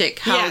authentic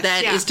how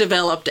is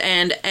developed,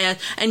 and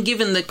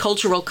given the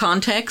cultural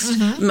context,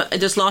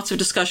 there's lots of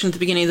discussion at the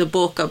beginning of the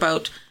book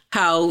about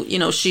how, you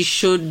know, she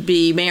should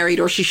be married,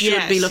 or she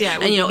should be,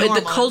 and, you know, normal,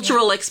 the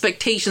cultural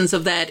expectations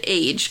of that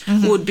age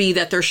would be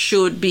that there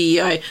should be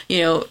a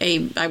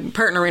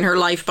partner in her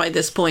life by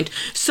this point.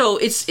 So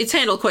it's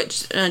handled quite,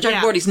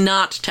 Chakraborty's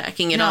not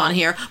tacking it on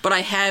here, but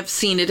I have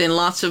seen it in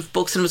lots of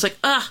books and was like,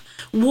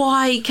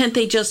 why can't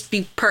they just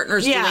be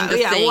partners doing the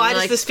thing? Why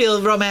does this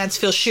romance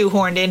feel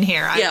shoehorned in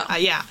here?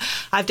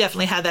 I've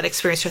definitely had that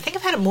experience. I think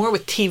I've had it more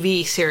with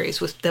TV series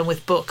than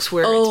with books,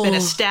 where it's been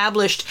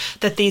established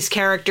that these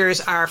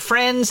characters are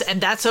friends,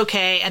 and that's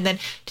okay. And then,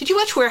 did you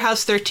watch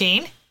Warehouse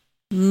 13?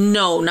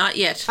 No, not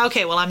yet.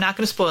 Okay, well, I'm not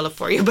going to spoil it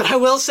for you, but I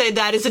will say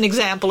that is an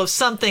example of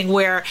something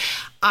where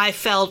I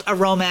felt a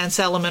romance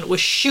element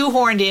was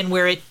shoehorned in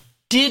where it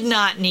did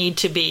not need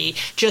to be,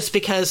 just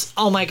because,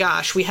 oh my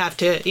gosh, we have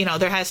to, you know,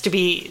 there has to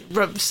be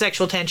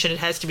sexual tension. It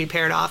has to be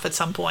paired off at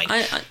some point.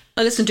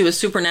 I listened to a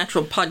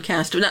Supernatural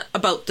podcast, not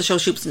about the show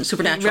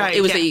Supernatural. Right,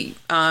 it was a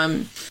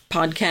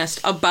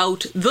podcast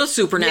about the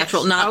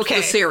Supernatural, not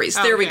the series.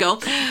 There we go.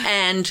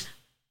 And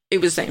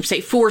it was,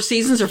 say, 4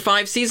 seasons or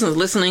 5 seasons,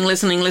 listening.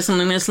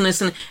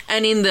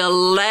 And in the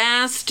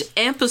last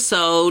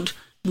episode,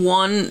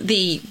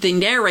 the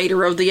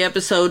narrator of the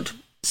episode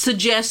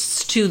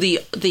suggests to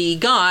the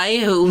guy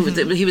who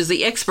he was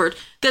the expert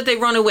that they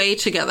run away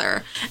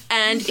together,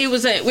 and it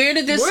was where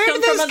did this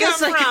come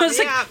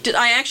from?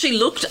 I actually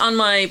looked on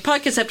my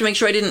podcast app to make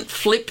sure I didn't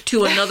flip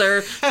to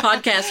another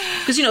podcast,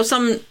 because, you know,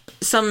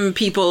 some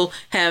people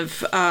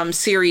have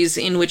series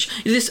in which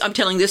I'm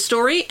telling this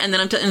story, and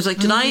then it's like,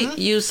 did I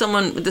use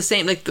someone with the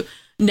same, like,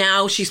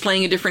 now she's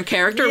playing a different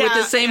character with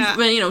the same,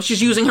 you know,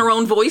 she's using her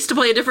own voice to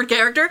play a different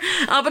character.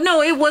 But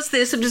no, it was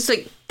this. I'm just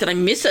like, did I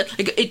miss it?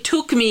 Like, it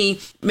took me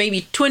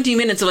maybe 20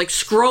 minutes of like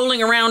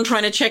scrolling around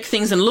trying to check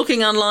things and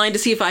looking online to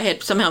see if I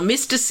had somehow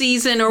missed a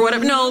season or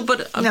whatever. No,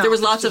 but there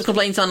was lots of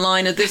complaints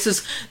online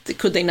that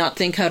could they not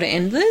think how to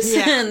end this?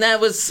 And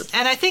that was...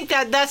 And I think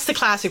that's the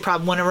classic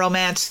problem when a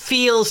romance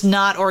feels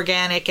not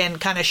organic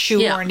and kind of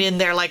shoehorned in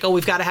there, like, oh,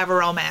 we've got to have a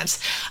romance.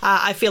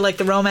 I feel like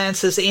the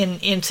romances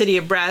in City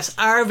of Brass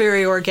are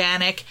very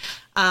organic.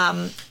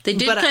 They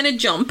did kind of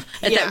jump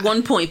at that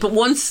one point, but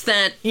once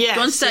that,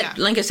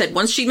 like I said,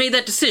 once she made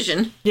that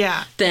decision,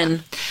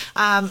 then.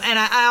 And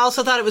I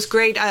also thought it was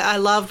great. I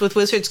loved with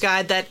Wizard's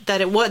Guide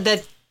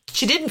that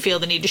she didn't feel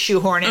the need to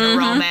shoehorn in a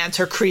romance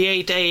or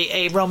create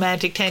a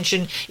romantic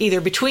tension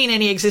either between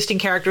any existing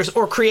characters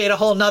or create a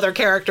whole nother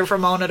character for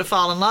Mona to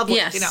fall in love with.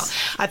 Yes. You know,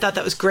 I thought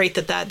that was great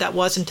that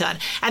wasn't done.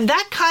 And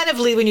that kind of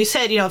when you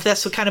said, you know, if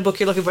that's the kind of book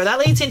you're looking for, that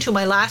leads into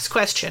my last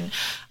question,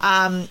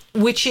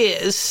 which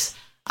is.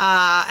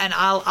 And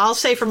I'll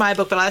say for my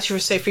book, but I'll ask you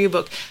to say for your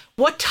book,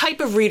 what type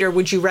of reader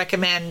would you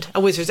recommend a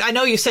Wizards? I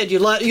know you said you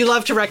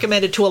love to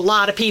recommend it to a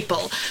lot of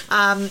people.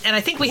 And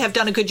I think we have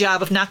done a good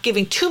job of not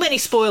giving too many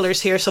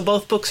spoilers here, so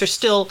both books are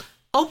still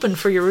open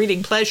for your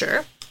reading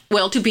pleasure.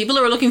 Well, to people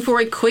who are looking for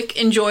a quick,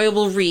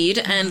 enjoyable read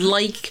and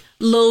like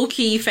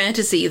low-key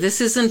fantasy,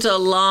 there's not a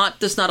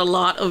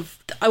lot of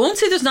I won't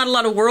say there's not a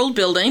lot of world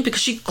building,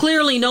 because she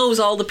clearly knows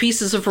all the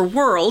pieces of her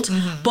world,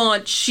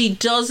 but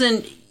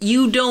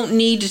you don't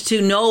need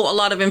to know a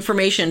lot of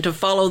information to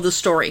follow the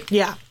story.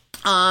 Yeah.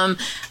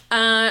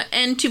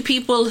 And to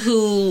people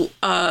who,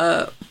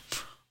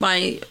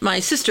 my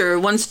sister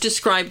once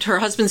described her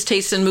husband's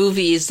taste in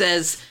movies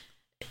as,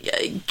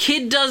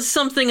 kid does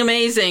something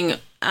amazing.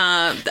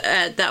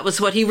 That was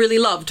what he really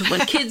loved,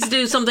 when kids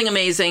do something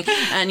amazing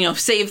and,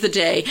 save the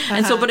day.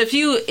 And so, but if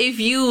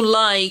you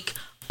like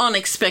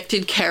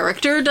unexpected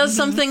character does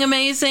something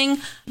amazing,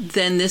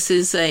 then this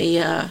is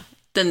a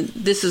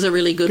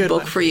really good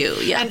book for you.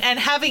 Yeah. And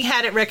having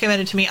had it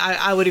recommended to me,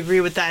 I would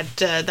agree with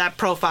that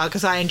profile,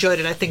 because I enjoyed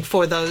it, I think,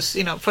 for those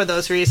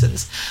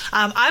reasons.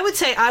 I would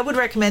say I would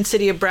recommend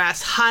City of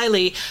Brass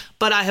highly,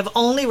 but I have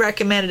only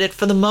recommended it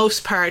for the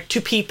most part to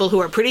people who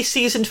are pretty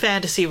seasoned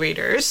fantasy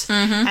readers.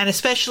 And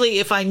especially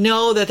if I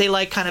know that they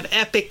like kind of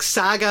epic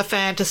saga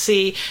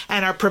fantasy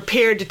and are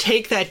prepared to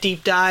take that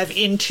deep dive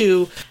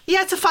into,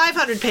 it's a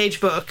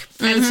 500-page book.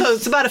 And so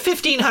it's about a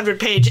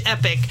 1,500-page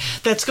epic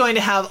that's going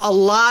to have a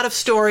lot of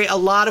story, a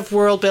lot of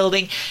world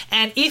building.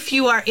 And if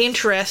you are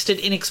interested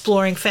in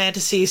exploring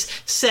fantasies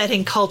set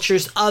in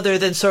cultures other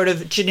than sort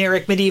of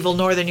generic medieval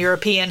Northern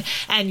European,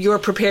 and you're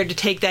prepared to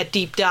take that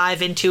deep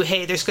dive into,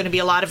 hey, there's going to be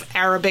a lot of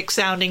Arabic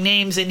sounding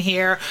names in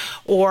here,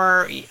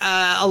 or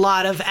a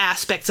lot of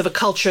aspects of a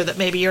culture that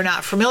maybe you're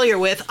not familiar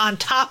with on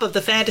top of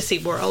the fantasy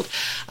world.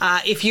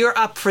 If you're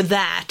up for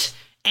that,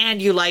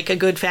 and you like a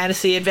good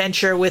fantasy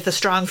adventure with a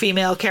strong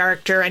female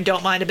character and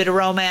don't mind a bit of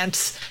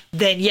romance,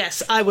 then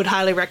yes, I would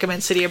highly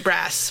recommend City of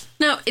Brass.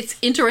 Now, it's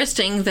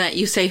interesting that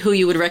you say who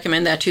you would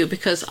recommend that to,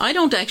 because I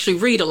don't actually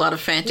read a lot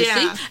of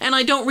fantasy, and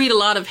I don't read a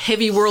lot of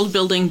heavy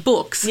world-building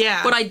books.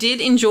 Yeah. But I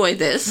did enjoy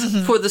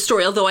this for the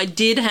story, although I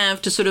did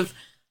have to sort of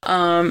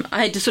I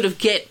had to sort of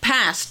get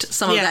past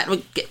some of that.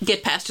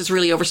 Get past is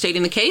really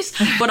overstating the case,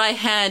 but I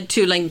had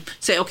to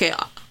say, okay,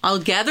 I'll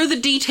gather the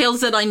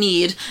details that I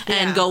need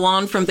and go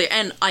on from there.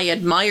 And I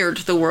admired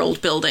the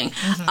world building.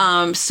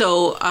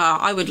 So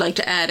I would like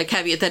to add a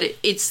caveat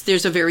that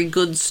there's a very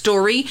good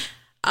story.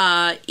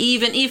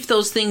 Even if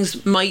those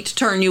things might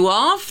turn you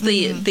off,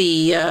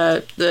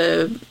 the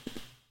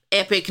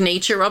epic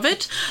nature of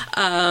it,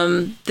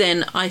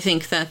 then I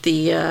think that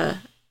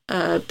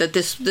that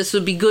this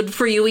would be good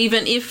for you,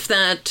 even if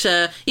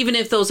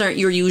those aren't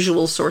your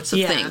usual sorts of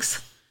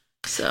things.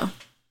 So.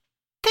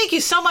 Thank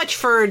you so much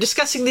for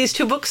discussing these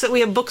two books that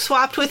we have book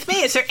swapped with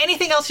me. Is there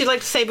anything else you'd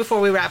like to say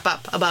before we wrap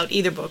up about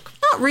either book?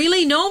 Not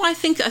really. No, I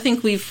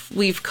think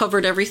we've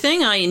covered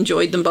everything. I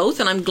enjoyed them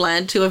both, and I'm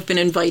glad to have been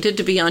invited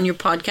to be on your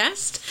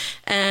podcast.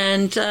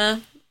 And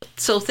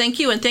so thank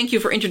you, and thank you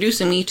for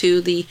introducing me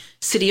to the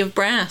City of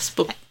Brass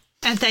book.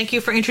 And thank you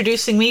for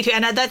introducing me to,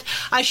 and that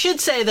I should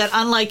say that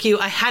unlike you,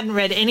 I hadn't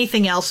read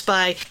anything else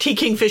by T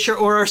Kingfisher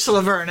or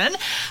Ursula Vernon,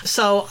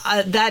 so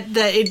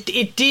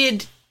it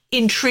did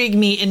intrigue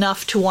me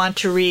enough to want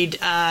to read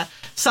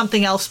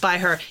something else by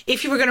her.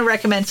 If you were going to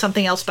recommend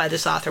something else by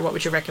this author, what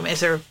would you recommend? Is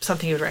there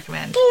something you would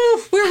recommend?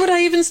 Ooh, where would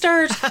I even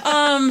start?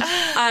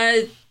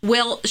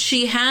 Well,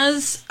 she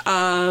has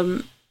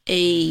a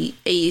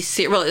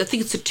series. Well, I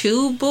think it's a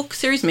 2-book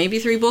series, maybe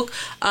 3-book.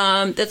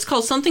 That's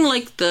called something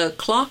like the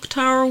Clock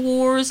Tower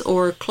Wars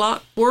or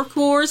Clockwork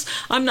Wars.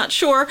 I'm not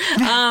sure.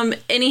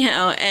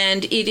 Anyhow,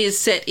 and it is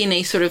set in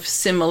a sort of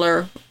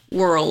similar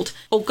world.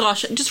 Oh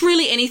gosh, just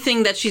really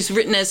anything that she's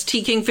written as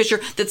T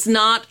Kingfisher that's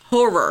not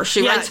horror.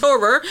 She writes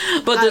horror,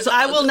 but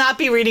I will not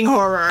be reading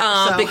horror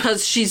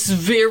because she's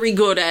very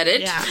good at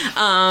it.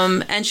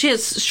 Yeah. And she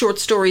has short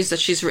stories that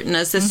she's written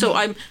as this. So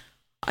I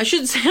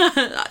should say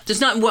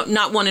there's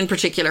not one in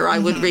particular I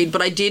would read,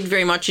 but I did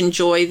very much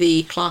enjoy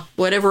the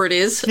whatever it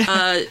is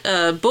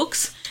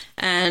books,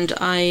 and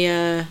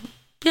I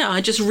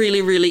just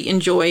really, really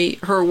enjoy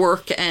her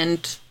work,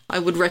 and I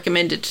would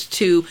recommend it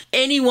to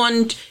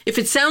anyone. If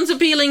it sounds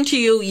appealing to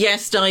you,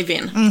 yes, dive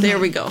in. There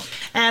we go.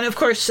 And of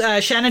course,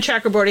 Shannon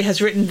Chakraborty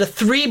has written the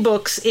 3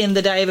 books in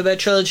the Daeva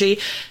trilogy: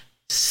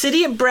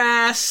 City of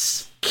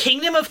Brass,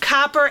 Kingdom of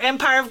Copper,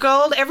 Empire of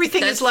Gold.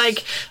 Everything is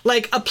like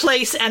a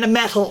place and a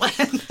metal.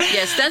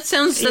 Yes, that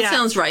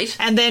sounds right.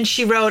 And then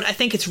she wrote, I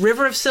think it's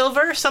River of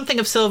Silver, something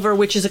of Silver,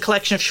 which is a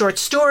collection of short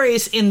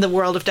stories in the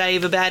world of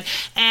Daeva.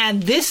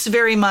 And this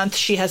very month,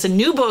 she has a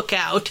new book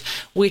out,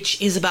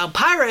 which is about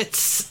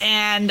pirates.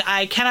 And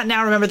I cannot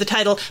now remember the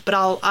title, but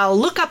I'll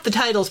look up the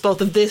titles, both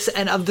of this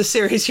and of the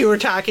series you were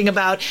talking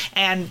about,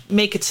 and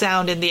make it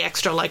sound in the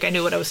extra like I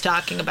knew what I was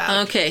talking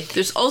about. Okay.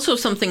 There's also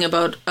something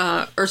about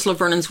Ursula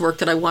Vernon's work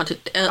that I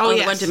wanted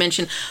to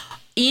mention.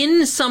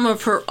 In some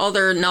of her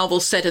other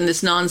novels set in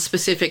this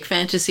non-specific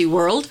fantasy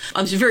world,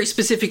 very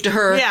specific to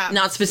her,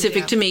 not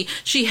specific to me,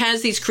 she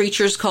has these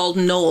creatures called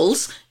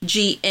gnolls,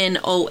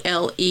 Gnole.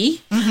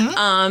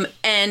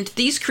 And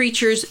these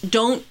creatures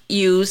don't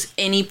use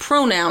any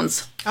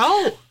pronouns.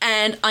 Oh.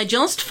 And I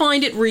just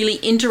find it really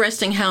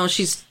interesting how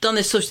she's done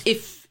this. So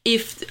if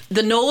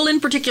the gnoll in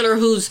particular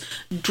who's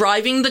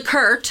driving the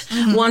cart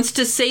wants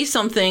to say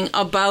something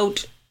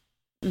about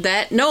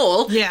that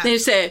gnoll, they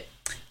say,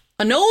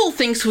 Noel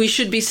thinks we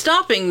should be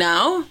stopping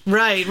now.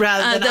 Right,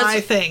 rather than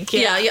I think.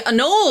 Yeah. A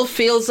Noel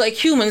feels like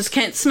humans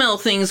can't smell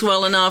things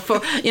well enough,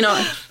 or,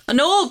 a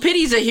Noel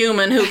pities a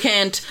human who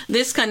can't,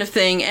 this kind of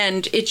thing.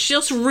 And it's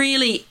just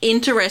really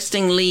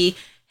interestingly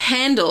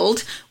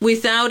handled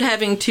without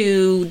having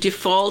to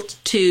default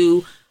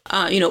to,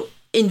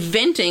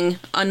 inventing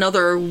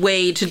another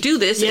way to do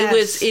this.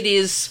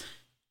 Yes.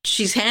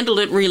 She's handled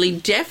it really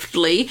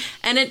deftly,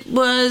 and it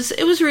was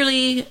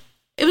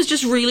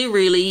just really,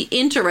 really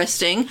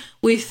interesting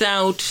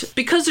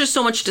because there's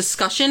so much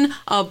discussion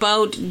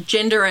about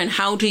gender and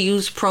how to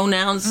use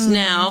pronouns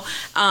now.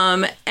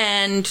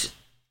 And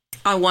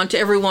I want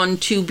everyone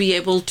to be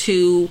able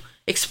to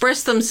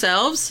express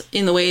themselves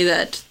in the way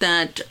that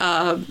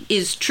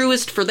is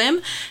truest for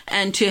them,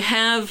 and to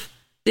have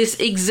this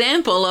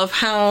example of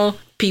how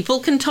people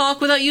can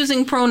talk without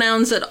using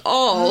pronouns at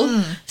all.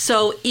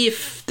 So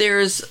if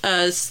there's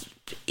a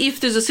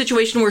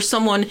situation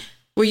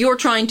where you're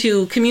trying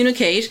to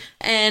communicate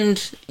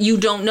and you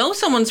don't know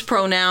someone's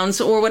pronouns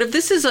or whatever,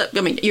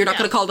 you're not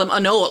going to call them a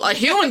Noel, a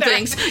human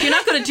thinks. You're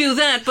not going to do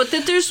that, but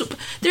that there's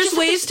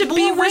ways to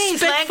be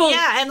respectful.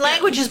 And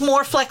language is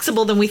more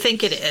flexible than we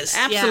think it is.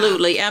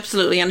 Absolutely.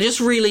 And I just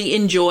really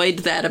enjoyed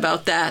that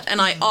about that.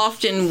 And I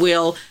often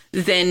will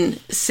then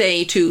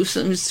say to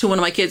one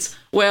of my kids,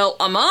 well,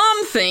 a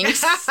mom thinks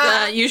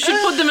that you should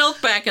put the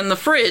milk back in the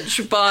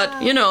fridge, but,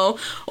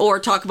 or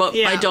talk about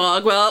my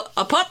dog. Well,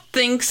 a pup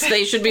thinks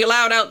they should be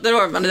allowed out the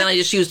door. And then I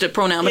just used a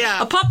pronoun.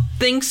 A pup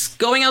thinks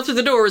going out through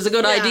the door is a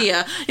good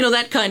idea.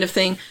 That kind of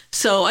thing.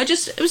 So it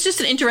was just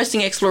an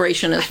interesting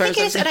exploration as far as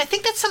I think. And I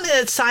think that's something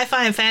that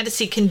sci-fi and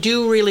fantasy can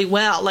do really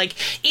well. Like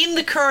in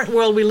the current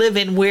world we live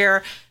in,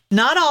 where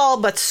not all,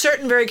 but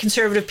certain very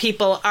conservative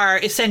people are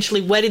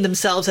essentially wetting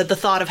themselves at the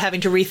thought of having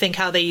to rethink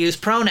how they use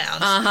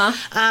pronouns.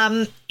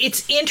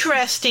 It's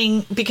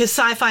interesting because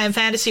sci-fi and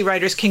fantasy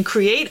writers can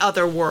create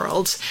other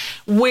worlds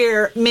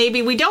where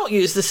maybe we don't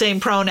use the same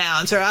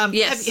pronouns. Or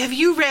yes. Have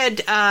you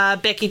read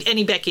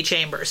any Becky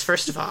Chambers,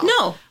 first of all?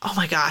 No. Oh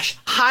my gosh.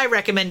 High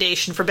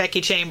recommendation for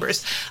Becky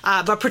Chambers,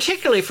 but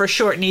particularly for a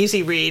short and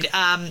easy read.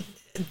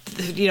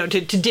 To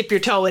dip your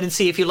toe in and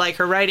see if you like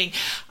her writing.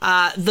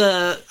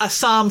 A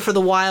Psalm for the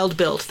Wild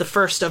Built, the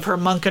first of her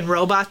Monk and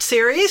Robot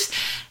series.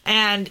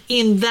 And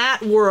in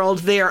that world,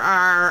 there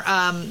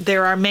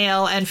are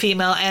male and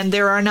female, and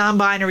there are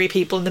non-binary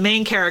people, and the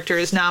main character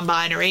is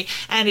non-binary,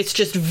 and it's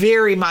just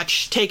very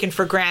much taken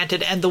for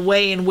granted. And the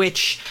way in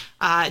which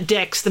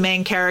Dex, the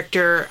main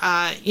character,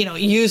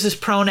 uses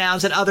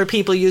pronouns and other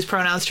people use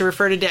pronouns to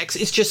refer to Dex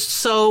is just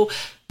so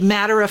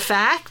matter of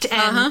fact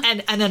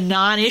and a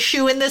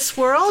non-issue in this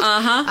world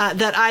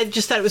that I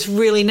just thought it was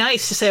really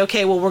nice to say,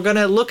 okay, well, we're going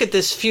to look at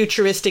this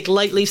futuristic,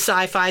 lightly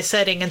sci-fi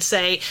setting and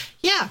say,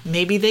 yeah,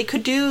 maybe they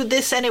could do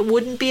this and it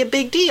wouldn't be a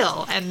big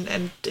deal.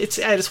 And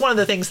it's one of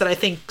the things that I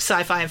think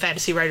sci-fi and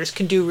fantasy writers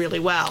can do really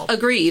well.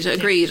 Agreed.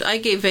 I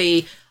gave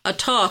a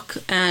talk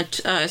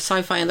at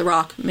Sci-Fi in the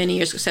Rock many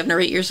years ago, 7 or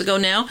 8 years ago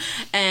now,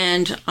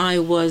 and I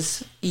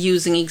was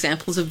using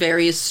examples of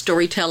various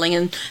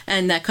storytelling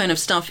and that kind of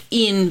stuff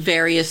in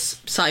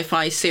various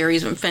sci-fi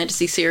series and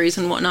fantasy series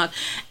and whatnot.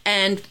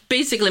 And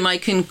basically my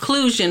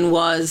conclusion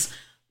was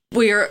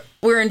we're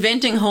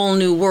inventing whole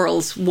new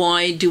worlds.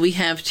 Why do we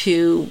have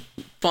to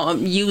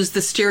use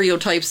the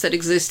stereotypes that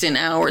exist in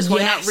ours?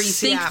 Why not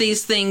rethink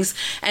these things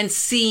and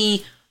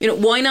see...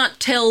 why not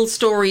tell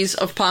stories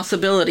of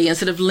possibility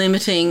instead of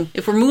limiting?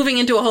 If we're moving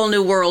into a whole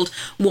new world,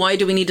 why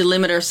do we need to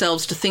limit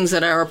ourselves to things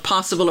that are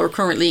possible or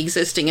currently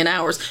existing in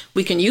ours?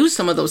 We can use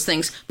some of those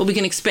things, but we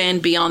can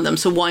expand beyond them.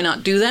 So why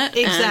not do that?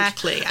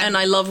 Exactly. And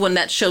I love when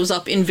that shows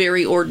up in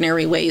very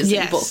ordinary ways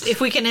in books.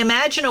 If we can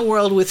imagine a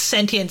world with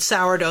sentient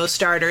sourdough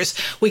starters,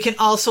 we can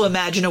also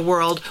imagine a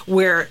world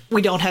where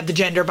we don't have the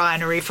gender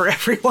binary for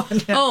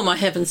everyone. Oh, my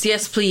heavens.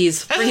 Yes,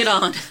 please. Bring it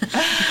on.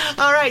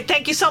 All right.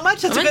 Thank you so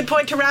much. That's a good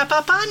point to wrap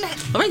up on.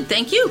 All right,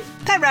 thank you.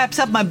 That wraps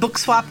up my book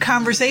swap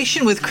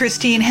conversation with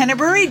Christine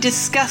Hennebury,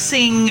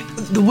 discussing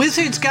The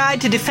Wizard's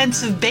Guide to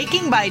Defensive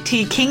Baking by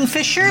T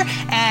Kingfisher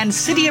and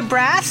City of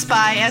Brass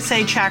by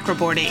SA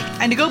Chakraborty.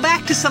 And to go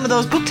back to some of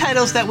those book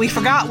titles that we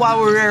forgot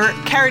while we were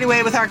carried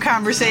away with our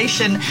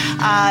conversation,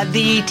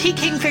 the T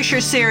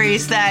Kingfisher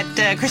series that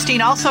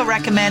Christine also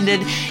recommended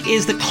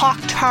is the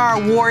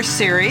Clocktar War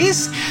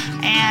series,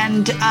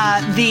 and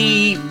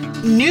the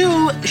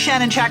new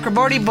Shannon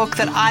Chakraborty book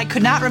that I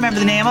could not remember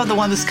the name of, the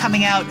one that's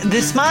coming out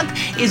this month,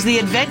 is The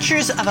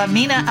Adventures of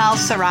Amina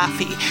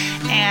al-Sarafi.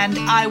 And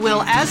I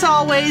will, as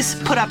always,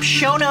 put up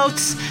show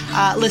notes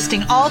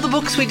listing all the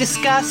books we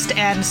discussed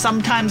and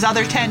sometimes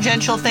other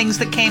tangential things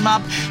that came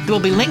up. There will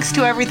be links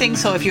to everything,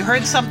 so if you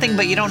heard something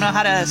but you don't know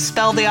how to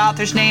spell the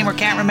author's name or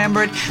can't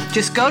remember it,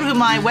 just go to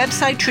my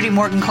website,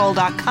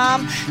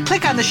 trudymorgancole.com,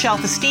 click on the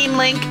Shelf Esteem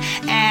link,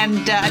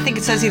 and I think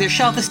it says either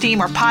Shelf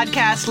Esteem or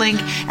Podcast link,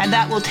 and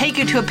that will take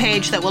you to a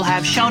page that will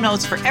have show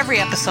notes for every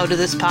episode of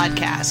this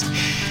podcast.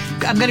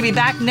 I'm going to be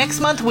back next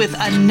month with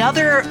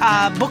another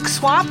book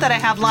swap that I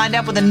have lined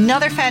up with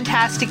another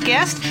fantastic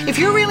guest. If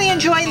you're really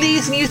enjoying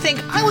these and you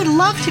think, I would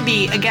love to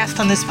be a guest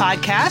on this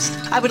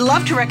podcast, I would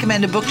love to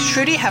recommend a book to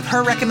Trudy, have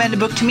her recommend a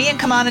book to me, and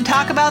come on and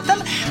talk about them.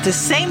 The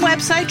same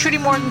website,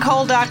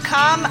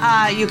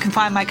 TrudyMorganCole.com. You can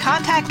find my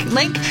contact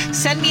link.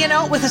 Send me a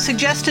note with a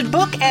suggested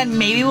book, and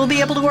maybe we'll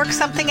be able to work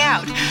something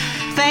out.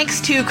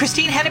 Thanks to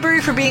Christine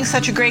Hennebury for being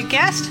such a great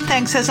guest.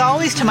 Thanks, as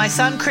always, to my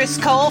son, Chris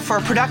Cole, for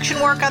production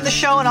work on the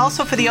show and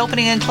also for the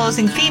opening and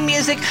closing theme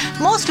music.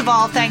 Most of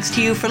all, thanks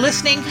to you for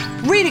listening.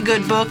 Read a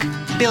good book.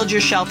 Build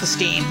your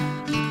self-esteem.